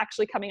is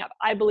actually coming up?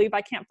 I believe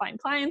I can't find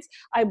clients.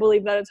 I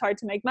believe that it's hard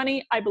to make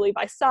money. I believe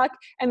I suck.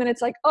 And then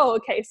it's like, oh,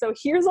 okay, so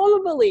here's all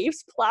the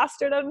beliefs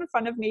plastered out in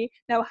front of me.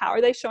 Now, how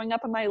are they showing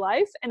up in my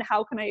life and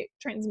how can I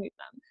transmute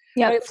them?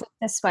 Yep, Right? flip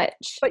the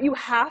switch. But you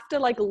have to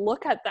like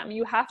look at them.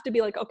 You have to be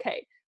like,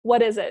 okay,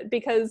 what is it?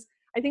 Because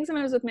I think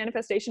sometimes with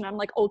manifestation, I'm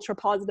like ultra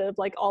positive,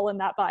 like all in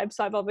that vibe.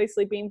 So I've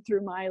obviously been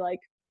through my like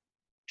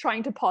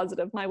trying to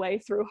positive my way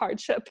through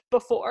hardship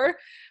before,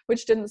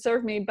 which didn't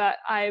serve me. But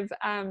I've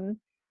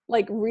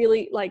like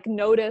really like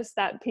noticed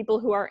that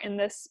people who are in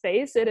this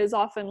space, it is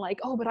often like,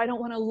 oh, but I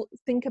don't want to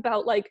think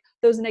about like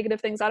those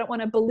negative things. I don't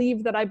want to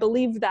believe that I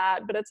believe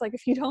that. But it's like,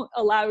 if you don't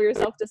allow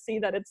yourself to see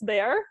that it's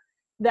there,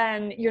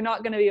 then you're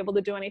not going to be able to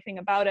do anything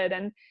about it.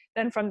 And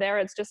then from there,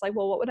 it's just like,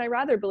 well, what would I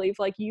rather believe?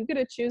 Like, you get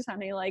to choose,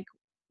 honey. Like,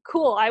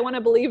 cool, I want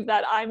to believe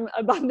that I'm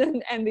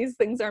abundant and these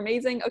things are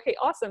amazing. Okay,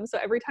 awesome. So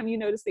every time you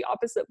notice the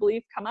opposite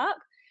belief come up,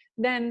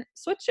 then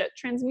switch it,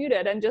 transmute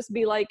it, and just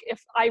be like, if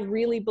I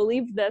really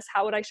believed this,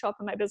 how would I show up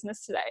in my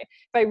business today?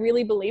 If I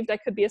really believed I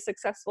could be a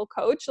successful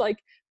coach, like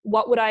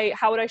how would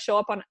I show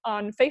up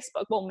on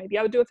Facebook? Well, maybe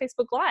I would do a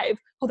Facebook Live.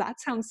 Oh, that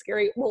sounds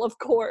scary. Well, of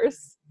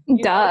course.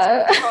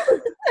 Duh.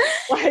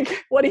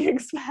 Like, what do you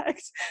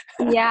expect?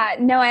 Yeah,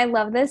 no, I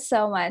love this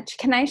so much.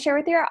 Can I share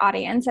with your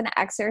audience an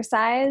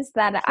exercise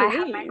that I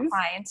have my Please.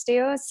 clients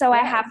do? So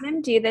I have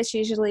them do this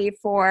usually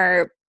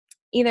for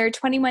either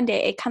 21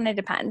 days, it kind of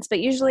depends,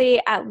 but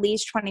usually at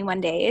least 21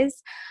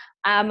 days,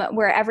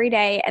 where every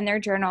day in their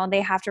journal,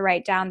 they have to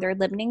write down their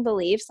limiting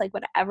beliefs, like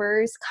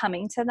whatever's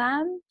coming to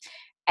them.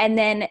 And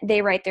then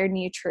they write their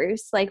new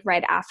truths like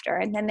right after.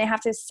 And then they have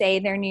to say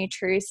their new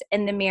truths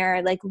in the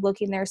mirror, like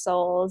looking their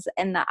souls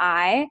in the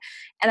eye.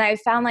 And I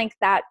found like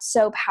that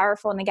so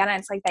powerful. And again,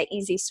 it's like that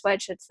easy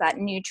switch. It's that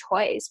new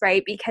choice,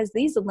 right? Because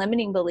these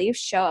limiting beliefs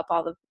show up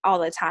all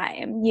the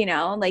time, you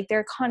know, like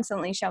they're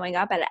constantly showing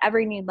up at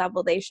every new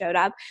level they showed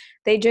up.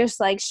 They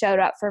just like showed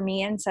up for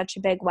me in such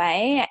a big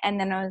way. And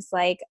then I was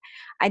like,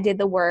 I did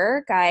the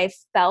work. I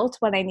felt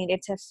what I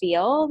needed to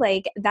feel.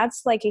 Like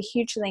that's like a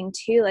huge thing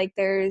too. Like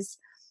there's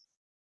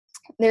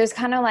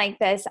kind of like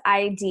this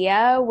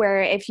idea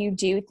where if you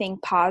do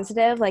think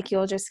positive, like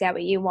you'll just get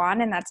what you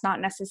want. And that's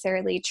not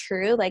necessarily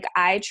true. Like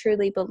I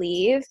truly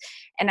believe,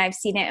 and I've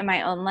seen it in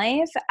my own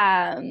life,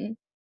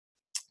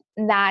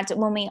 that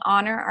when we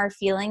honor our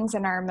feelings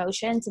and our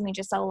emotions and we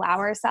just allow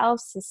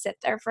ourselves to sit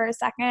there for a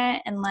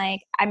second and like,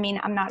 I mean,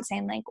 I'm not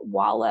saying like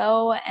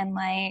wallow and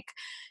like,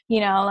 you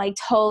know, like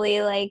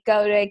totally like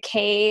go to a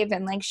cave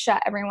and like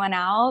shut everyone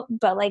out,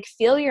 but like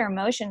feel your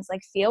emotions,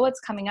 like feel what's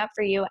coming up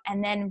for you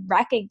and then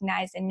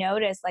recognize and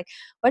notice like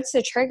what's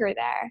the trigger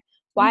there?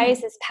 Why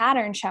is this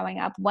pattern showing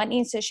up? What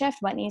needs to shift?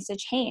 What needs to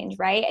change,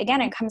 right?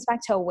 Again, it comes back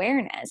to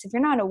awareness. If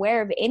you're not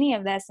aware of any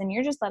of this, then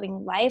you're just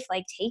letting life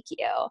like take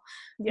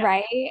you,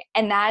 right?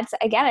 And that's,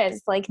 again,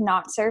 it's like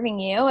not serving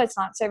you. It's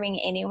not serving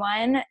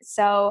anyone.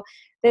 So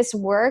this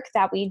work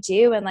that we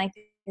do and like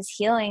this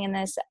healing and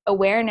this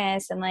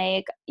awareness and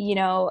like, you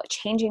know,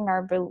 changing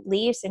our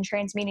beliefs and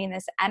transmuting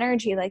this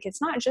energy, like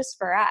it's not just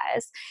for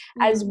us.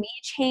 As we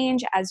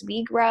change, as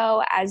we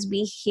grow, as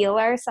we heal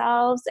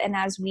ourselves, and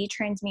as we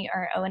transmute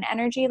our own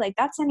energy, like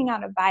that's sending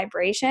out a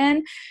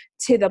vibration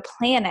to the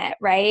planet,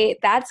 right?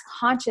 That's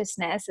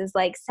consciousness is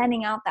like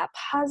sending out that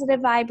positive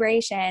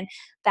vibration,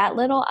 that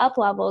little up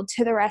level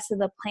to the rest of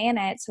the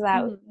planet so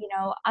that, you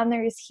know,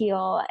 others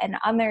heal and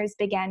others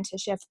begin to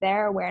shift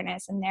their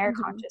awareness and their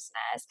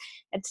consciousness.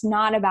 It's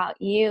not about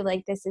you.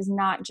 Like, this is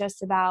not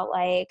just about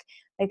like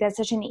that's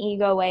such an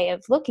ego way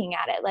of looking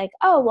at it. Like,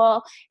 oh,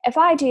 well, if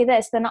I do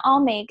this, then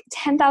I'll make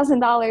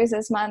 $10,000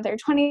 this month or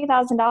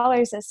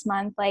 $20,000 this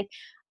month. Like,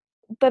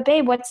 but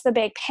babe, what's the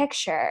big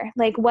picture?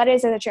 Like, what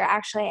is it that you're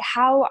actually,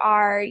 how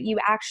are you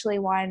actually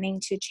wanting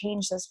to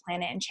change this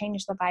planet and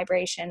change the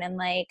vibration and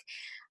like,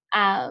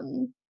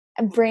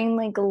 bring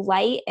like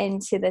light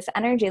into this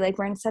energy? Like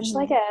we're in such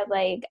like a,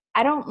 like,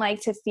 I don't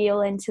like to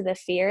feel into the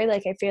fear.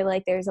 Like I feel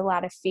like there's a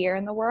lot of fear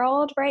in the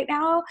world right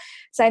now.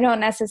 So I don't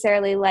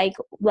necessarily like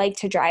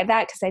to drive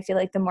that because I feel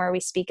like the more we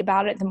speak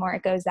about it, the more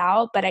it goes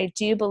out. But I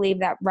do believe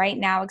that right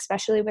now,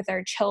 especially with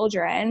our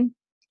children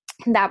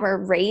that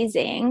we're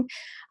raising,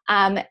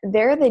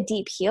 they're the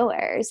deep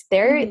healers.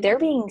 They're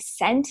being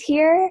sent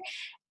here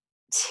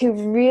to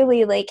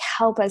really like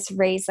help us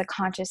raise the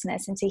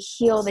consciousness and to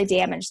heal the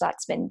damage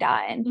that's been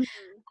done.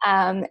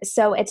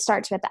 So it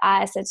starts with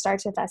us. It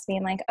starts with us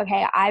being like,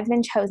 okay, I've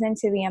been chosen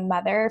to be a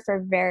mother for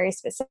a very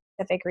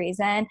specific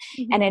reason.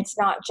 And it's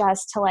not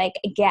just to like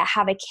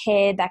have a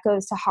kid that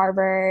goes to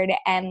Harvard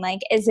and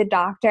like is a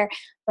doctor.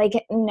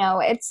 Like, no,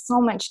 it's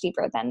so much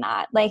deeper than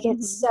that. Like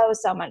it's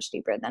so much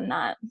deeper than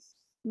that.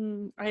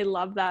 I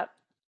love that.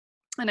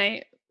 And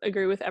I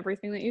agree with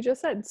everything that you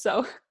just said.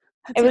 So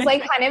it was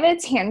like kind of a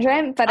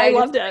tangent, but I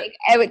loved it. Like,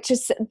 I would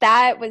just,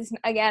 that was,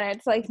 again,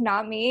 it's like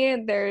not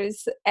me.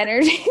 There's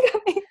energy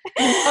coming.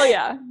 Oh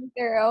yeah.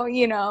 Through,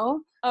 you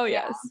know? Oh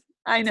yes.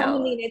 Yeah. I know.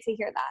 Someone needed to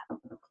hear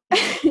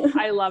that.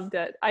 I loved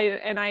it. I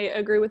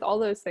agree with all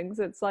those things.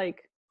 It's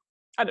like,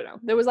 I don't know,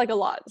 there was like a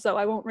lot, so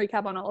I won't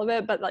recap on all of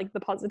it, but like the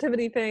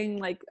positivity thing,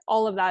 like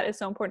all of that is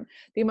so important.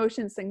 The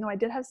emotions thing, no, I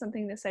did have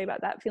something to say about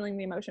that, feeling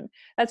the emotion.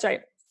 That's right.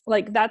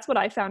 Like that's what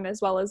I found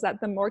as well, is that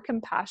the more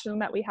compassion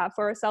that we have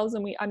for ourselves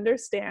and we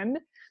understand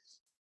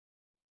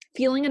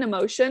feeling an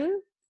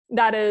emotion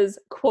that is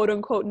quote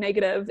unquote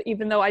negative,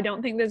 even though I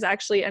don't think there's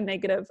actually a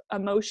negative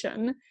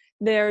emotion.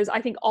 I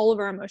think all of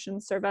our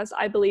emotions serve us.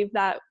 I believe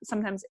that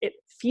sometimes it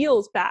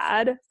feels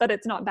bad, but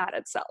it's not bad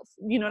itself.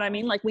 You know what I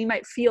mean? Like we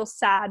might feel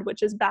sad,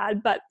 which is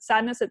bad, but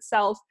sadness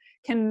itself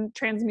can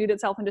transmute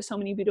itself into so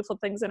many beautiful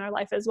things in our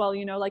life as well.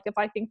 You know, like if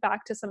I think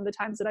back to some of the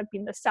times that I've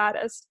been the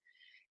saddest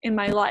in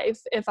my life,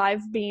 if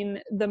I've been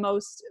the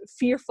most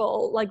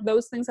fearful, like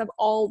those things have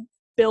all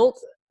built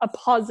a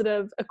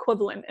positive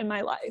equivalent in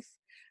my life,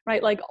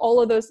 right? Like all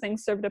of those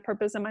things served a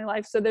purpose in my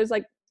life. So there's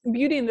like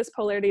beauty in this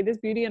polarity, there's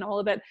beauty in all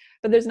of it,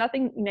 but there's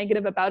nothing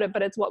negative about it,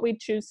 but it's what we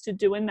choose to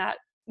do in that,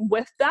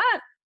 with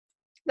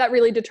that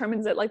really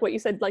determines it. Like what you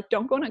said, like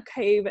don't go in a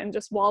cave and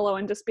just wallow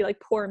and just be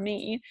like, poor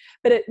me,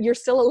 but you're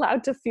still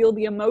allowed to feel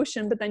the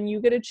emotion, but then you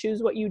get to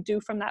choose what you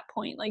do from that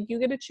point. Like you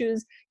get to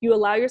choose, you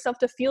allow yourself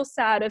to feel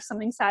sad if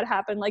something sad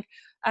happened. Like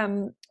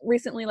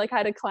recently, like I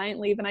had a client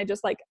leave and I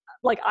just like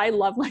I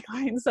love my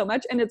clients so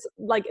much, and it's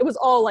like it was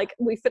all like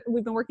we've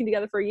been working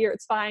together for a year,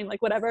 it's fine, like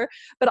whatever,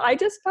 but I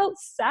just felt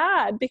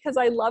sad because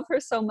I love her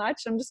so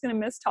much. I'm just going to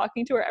miss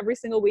talking to her every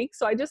single week,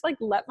 so I just like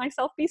let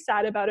myself be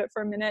sad about it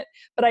for a minute,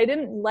 but I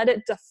didn't let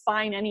it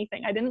define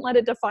anything. I didn't let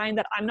it define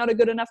that I'm not a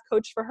good enough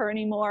coach for her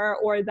anymore,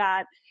 or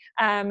that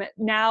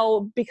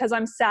now because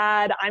I'm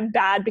sad I'm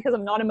bad because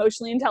I'm not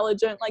emotionally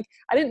intelligent. Like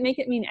I didn't make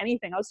it mean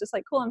anything. I was just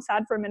like, cool, I'm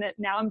sad for a minute,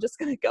 now I'm just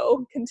going to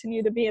go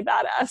continue to be a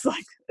badass.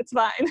 Like it's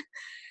fine.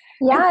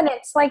 Yeah, and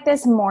it's like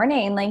this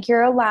mourning, like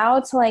you're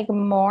allowed to like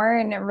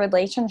mourn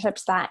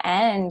relationships that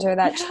end or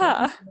that change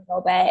a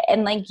little bit.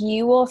 And like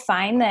you will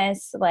find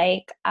this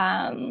like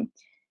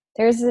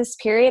there's this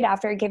period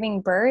after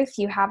giving birth,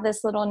 you have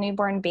this little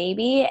newborn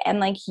baby, and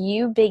like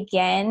you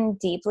begin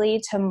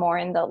deeply to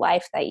mourn the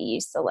life that you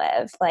used to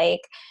live.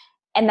 Like,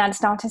 and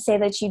that's not to say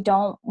that you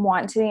don't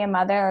want to be a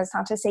mother. It's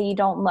not to say you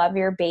don't love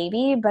your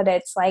baby, but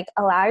it's like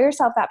allow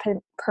yourself that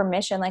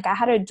permission. Like I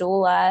had a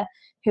doula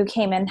who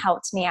came and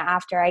helped me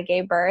after I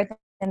gave birth.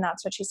 And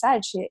that's what she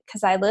said.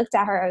 Because I looked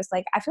at her, I was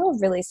like, I feel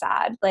really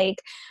sad. Like,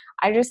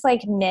 I just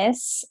like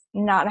miss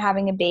not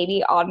having a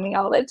baby on me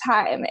all the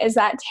time. Is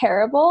that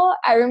terrible?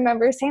 I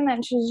remember saying that,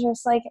 and she's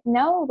just like,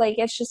 no, like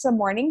it's just a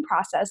mourning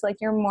process. Like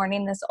you're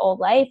mourning this old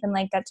life, and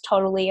like that's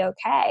totally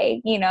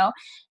okay. You know,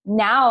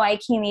 now I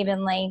can't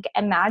even like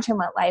imagine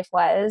what life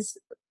was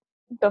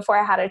before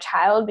I had a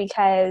child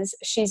because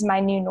she's my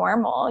new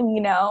normal,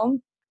 you know,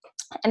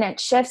 and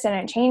it shifts and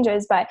it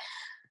changes. But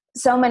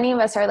so many of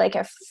us are like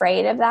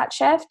afraid of that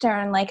shift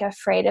or like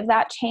afraid of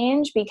that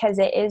change because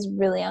it is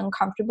really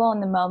uncomfortable in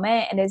the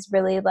moment. It is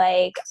really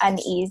like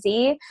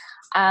uneasy.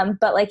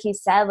 But like you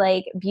said,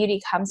 like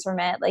beauty comes from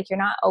it. Like you're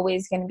not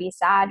always going to be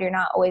sad. You're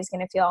not always going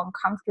to feel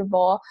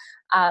uncomfortable.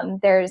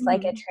 There's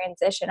like a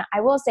transition.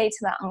 I will say to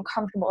that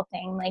uncomfortable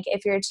thing, like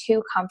if you're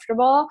too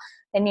comfortable,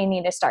 then you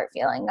need to start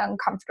feeling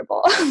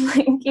uncomfortable.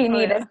 Like you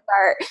need to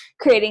start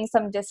creating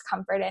some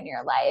discomfort in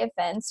your life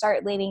and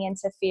start leading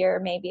into fear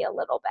maybe a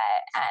little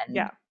bit.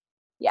 And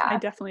yeah, I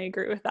definitely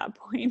agree with that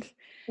point.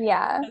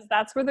 Yeah. Because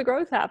that's where the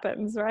growth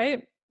happens,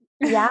 right?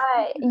 Yeah.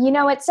 You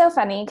know, it's so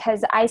funny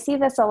because I see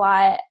this a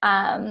lot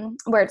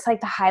where it's like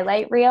the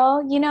highlight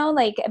reel, you know,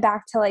 like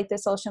back to like the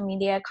social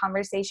media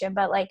conversation,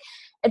 but like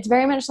it's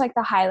very much like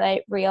the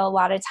highlight reel a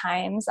lot of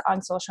times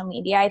on social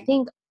media. I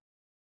think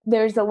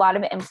there's a lot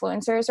of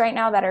influencers right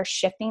now that are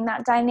shifting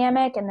that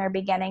dynamic and they're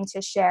beginning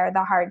to share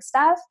the hard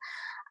stuff.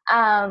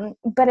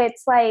 But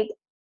it's like,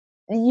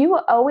 you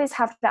always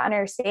have to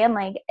understand,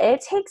 like,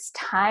 it takes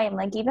time.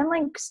 Like, even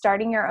like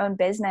starting your own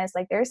business,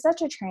 like there's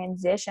such a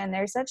transition.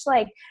 There's such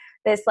like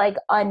this like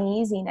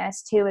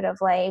uneasiness to it of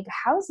like,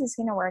 how is this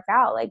going to work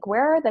out? Like,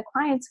 where are the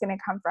clients going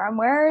to come from?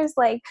 Where is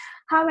like,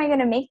 how am I going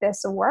to make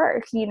this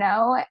work? You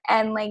know?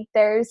 And like,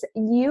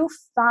 you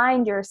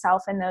find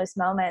yourself in those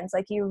moments.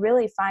 Like you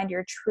really find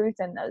your truth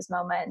in those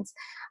moments.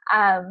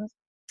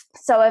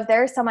 So if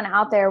there's someone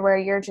out there where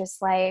you're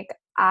just like,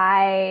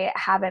 I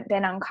haven't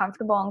been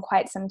uncomfortable in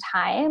quite some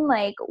time,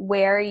 like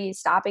where are you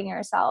stopping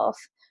yourself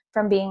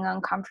from being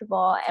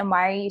uncomfortable, and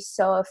why are you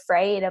so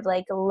afraid of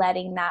like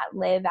letting that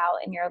live out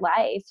in your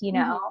life, you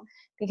know?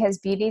 Because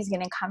beauty is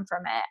going to come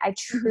from it. I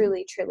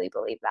truly, truly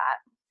believe that.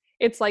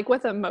 It's like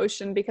with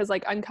emotion, because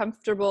like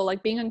uncomfortable,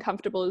 like being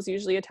uncomfortable is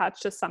usually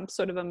attached to some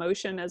sort of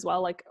emotion as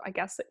well. Like I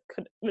guess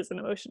it was an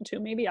emotion too,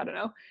 maybe, I don't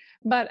know.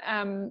 But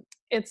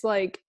it's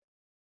like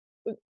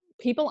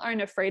people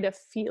aren't afraid of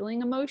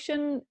feeling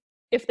emotion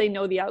if they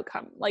know the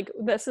outcome. Like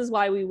this is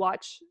why we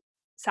watch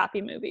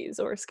sappy movies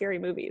or scary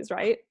movies,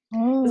 right?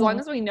 As long Mm,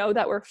 as we know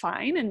that we're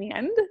fine in the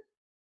end,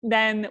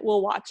 then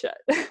we'll watch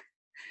it.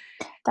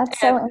 that's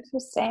so And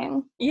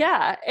interesting.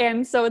 yeah,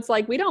 and so it's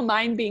like we don't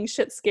mind being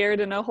shit scared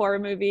in a horror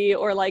movie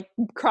or like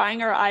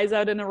crying our eyes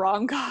out in a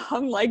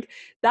rom-com. Like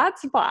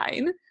that's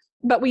fine,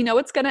 but we know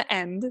it's going to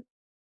end.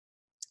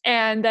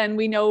 And then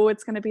we know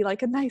it's going to be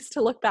like a nice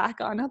to look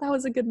back on. Oh, that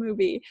was a good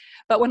movie.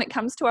 But when it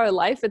comes to our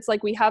life, it's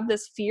like we have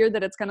this fear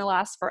that it's going to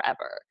last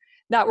forever,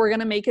 that we're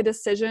going to make a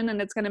decision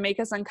and it's going to make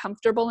us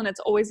uncomfortable and it's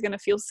always going to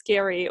feel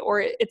scary,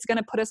 or it's going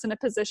to put us in a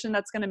position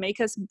that's going to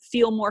make us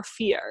feel more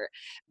fear.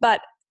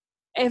 But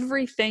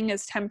everything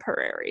is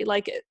temporary.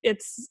 Like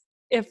it's,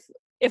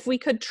 if we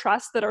could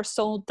trust that our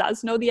soul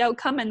does know the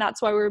outcome and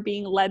that's why we're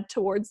being led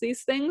towards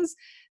these things,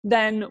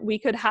 then we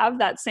could have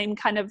that same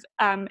kind of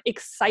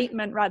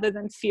excitement rather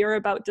than fear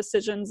about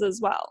decisions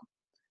as well.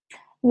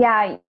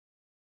 Yeah,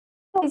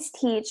 always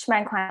teach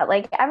my client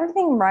like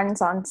everything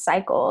runs on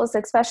cycles,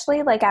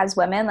 especially like as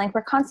women, like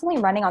we're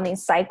constantly running on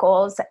these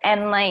cycles,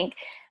 and like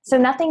so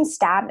nothing's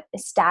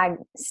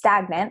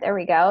stagnant. There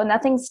we go.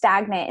 Nothing's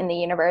stagnant in the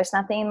universe.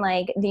 Nothing,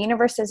 like the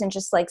universe doesn't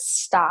just like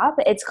stop.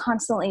 It's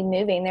constantly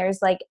moving.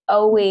 There's like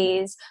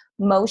always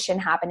motion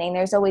happening.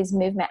 There's always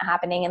movement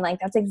happening. And like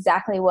that's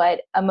exactly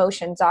what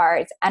emotions are.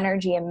 It's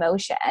energy and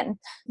motion.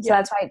 So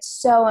that's why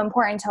it's so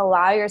important to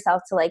allow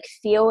yourself to like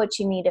feel what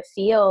you need to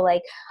feel.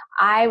 Like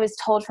I was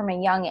told from a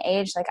young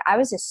age, like I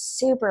was a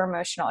super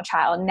emotional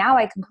child. Now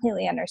I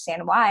completely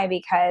understand why,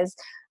 because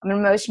I'm an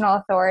emotional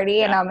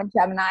authority and I'm a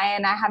Gemini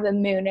and I have the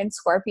moon in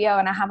Scorpio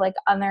and I have like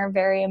other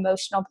very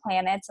emotional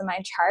planets in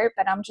my chart.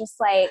 But I'm just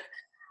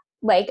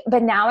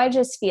but now I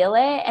just feel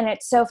it. And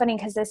it's so funny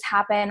because this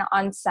happened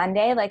on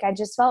Sunday. Like I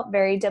just felt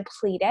very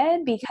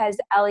depleted because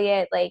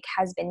Elliot like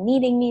has been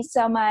needing me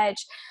so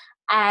much.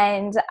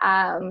 And,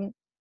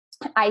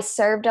 I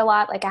served a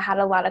lot. Like I had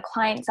a lot of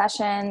client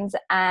sessions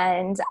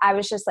and I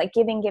was just like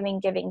giving.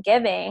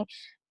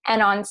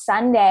 And on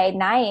Sunday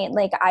night,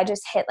 like I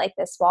just hit like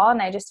this wall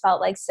and I just felt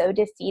like so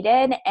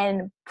defeated.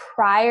 And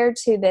prior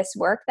to this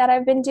work that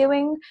I've been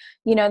doing,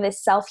 you know,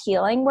 this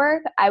self-healing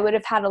work, I would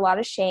have had a lot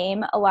of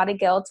shame, a lot of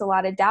guilt, a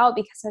lot of doubt,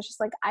 because I was just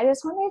like, I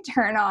just want to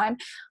turn on,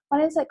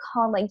 what is it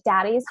called? Like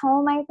Daddy's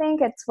Home, I think.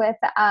 It's with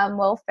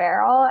Will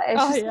Ferrell.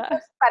 It's just like a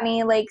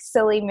funny, like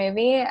silly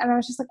movie. And I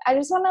was just like, I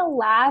just want to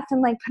laugh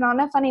and like put on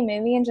a funny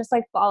movie and just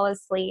like fall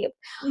asleep.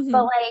 Mm-hmm.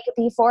 But like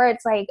before,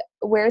 it's like,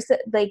 where's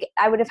it? Like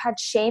I would have had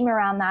shame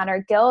around that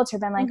or guilt or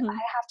been like, I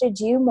have to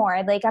do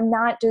more. Like I'm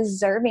not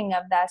deserving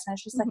of this. And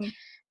it's just like,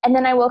 and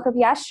then I woke up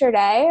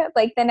yesterday,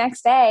 like the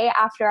next day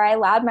after I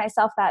allowed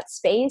myself that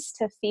space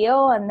to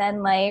feel and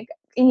then like,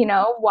 you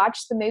know,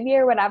 watch the movie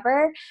or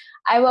whatever.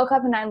 I woke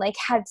up and I like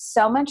had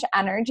so much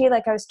energy.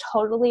 Like I was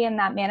totally in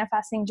that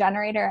manifesting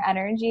generator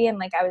energy. And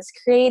like I was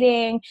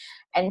creating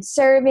and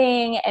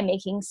serving and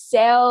making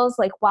sales,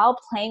 like while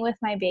playing with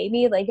my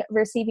baby, like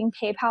receiving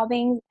PayPal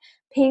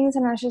pings.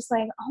 And I was just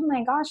like, oh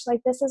my gosh,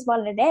 like this is what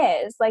it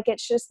is. Like,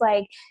 it's just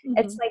like,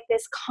 it's like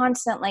this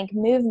constant like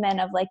movement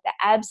of like the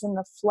ebbs and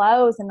the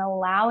flows and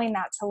allowing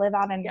that to live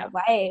out in your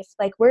life.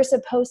 Like we're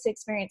supposed to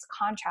experience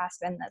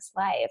contrast in this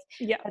life.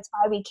 That's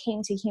why we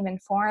came to human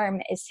form,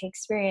 is to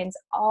experience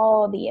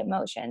all the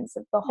emotions,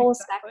 the whole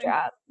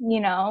spectrum, you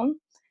know?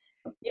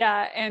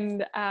 Yeah.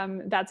 And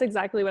that's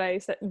exactly what I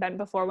meant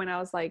before when I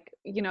was like,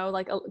 you know,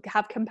 like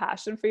have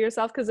compassion for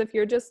yourself. Because if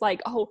you're just like,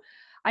 oh,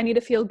 I need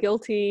to feel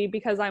guilty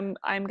because I'm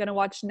going to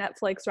watch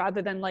Netflix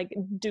rather than like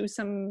do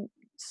some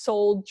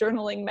soul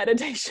journaling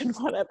meditation,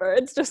 whatever.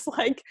 It's just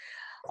like,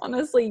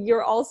 honestly,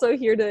 you're also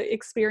here to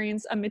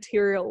experience a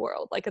material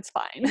world. Like it's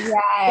fine.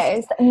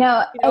 Yes.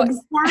 No, you know,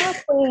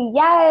 exactly.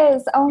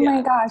 Yes. Oh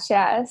my gosh.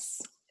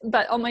 Yes.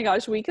 But oh my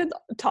gosh, we could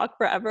talk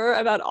forever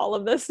about all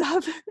of this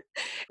stuff.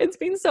 It's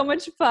been so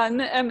much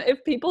fun. And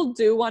if people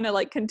do want to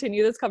like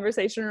continue this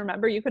conversation,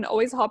 remember, you can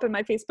always hop in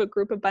my Facebook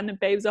group, Abundant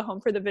Babes, a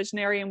home for the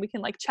visionary, and we can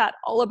like chat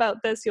all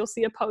about this. You'll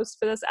see a post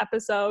for this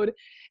episode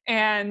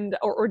and,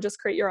 or just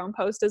create your own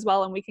post as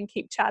well. And we can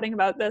keep chatting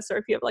about this. Or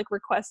if you have like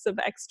requests of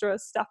extra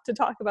stuff to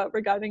talk about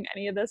regarding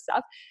any of this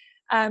stuff,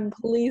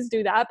 please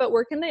do that. But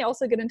where can they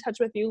also get in touch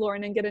with you,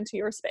 Lauren, and get into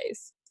your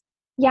space?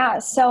 Yeah,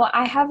 so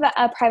I have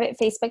a private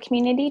Facebook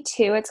community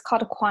too. It's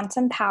called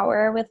Quantum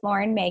Power with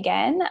Lauren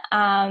Megan.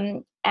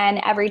 And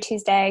every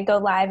Tuesday I go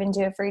live and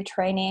do a free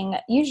training,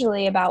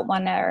 usually about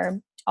one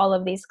or all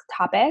of these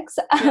topics.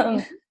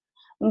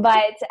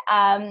 But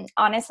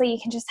honestly, you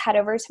can just head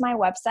over to my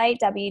website,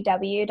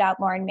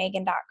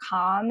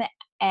 www.laurenmegan.com.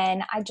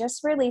 And I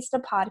just released a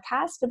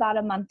podcast about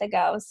a month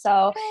ago.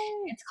 So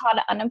it's called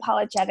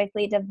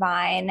Unapologetically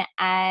Divine.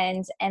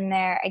 And in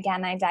there,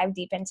 again, I dive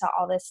deep into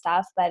all this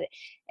stuff, but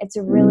it's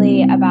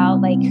really about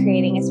like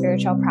creating a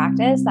spiritual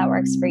practice that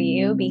works for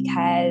you,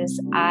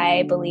 because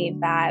I believe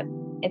that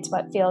it's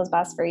what feels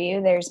best for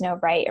you. There's no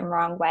right and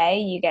wrong way.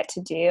 You get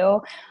to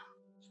do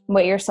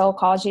what your soul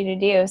calls you to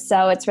do.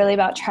 So it's really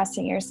about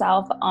trusting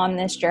yourself on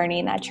this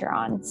journey that you're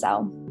on.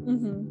 So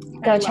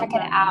go check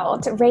it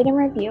out. Rate and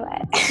review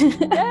it.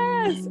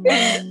 Yes.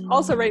 And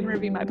also rate and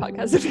review my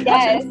podcast. If you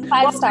yes.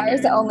 5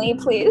 stars only,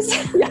 please.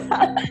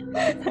 Yeah.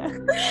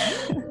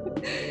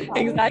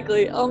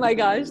 Exactly. Oh my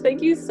gosh.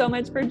 Thank you so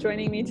much for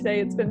joining me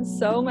today. It's been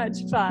so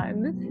much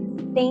fun.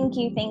 Thank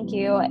you.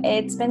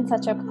 It's been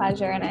such a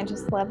pleasure, and I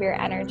just love your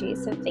energy.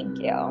 So thank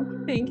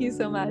you. Thank you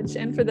so much.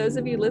 And for those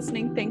of you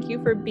listening, thank you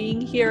for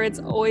being here. It's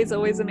always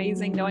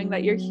amazing knowing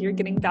that you're here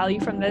getting value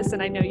from this.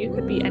 And I know you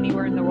could be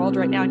anywhere in the world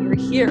right now and you're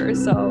here.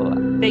 So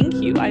thank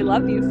you. I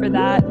love you for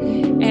that.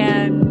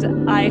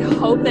 And I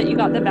hope that you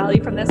got the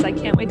value from this. I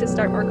can't wait to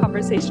start more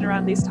conversation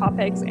around these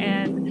topics.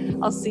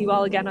 And I'll see you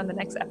all again on the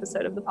next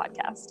episode of the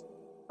podcast.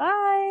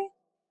 Bye.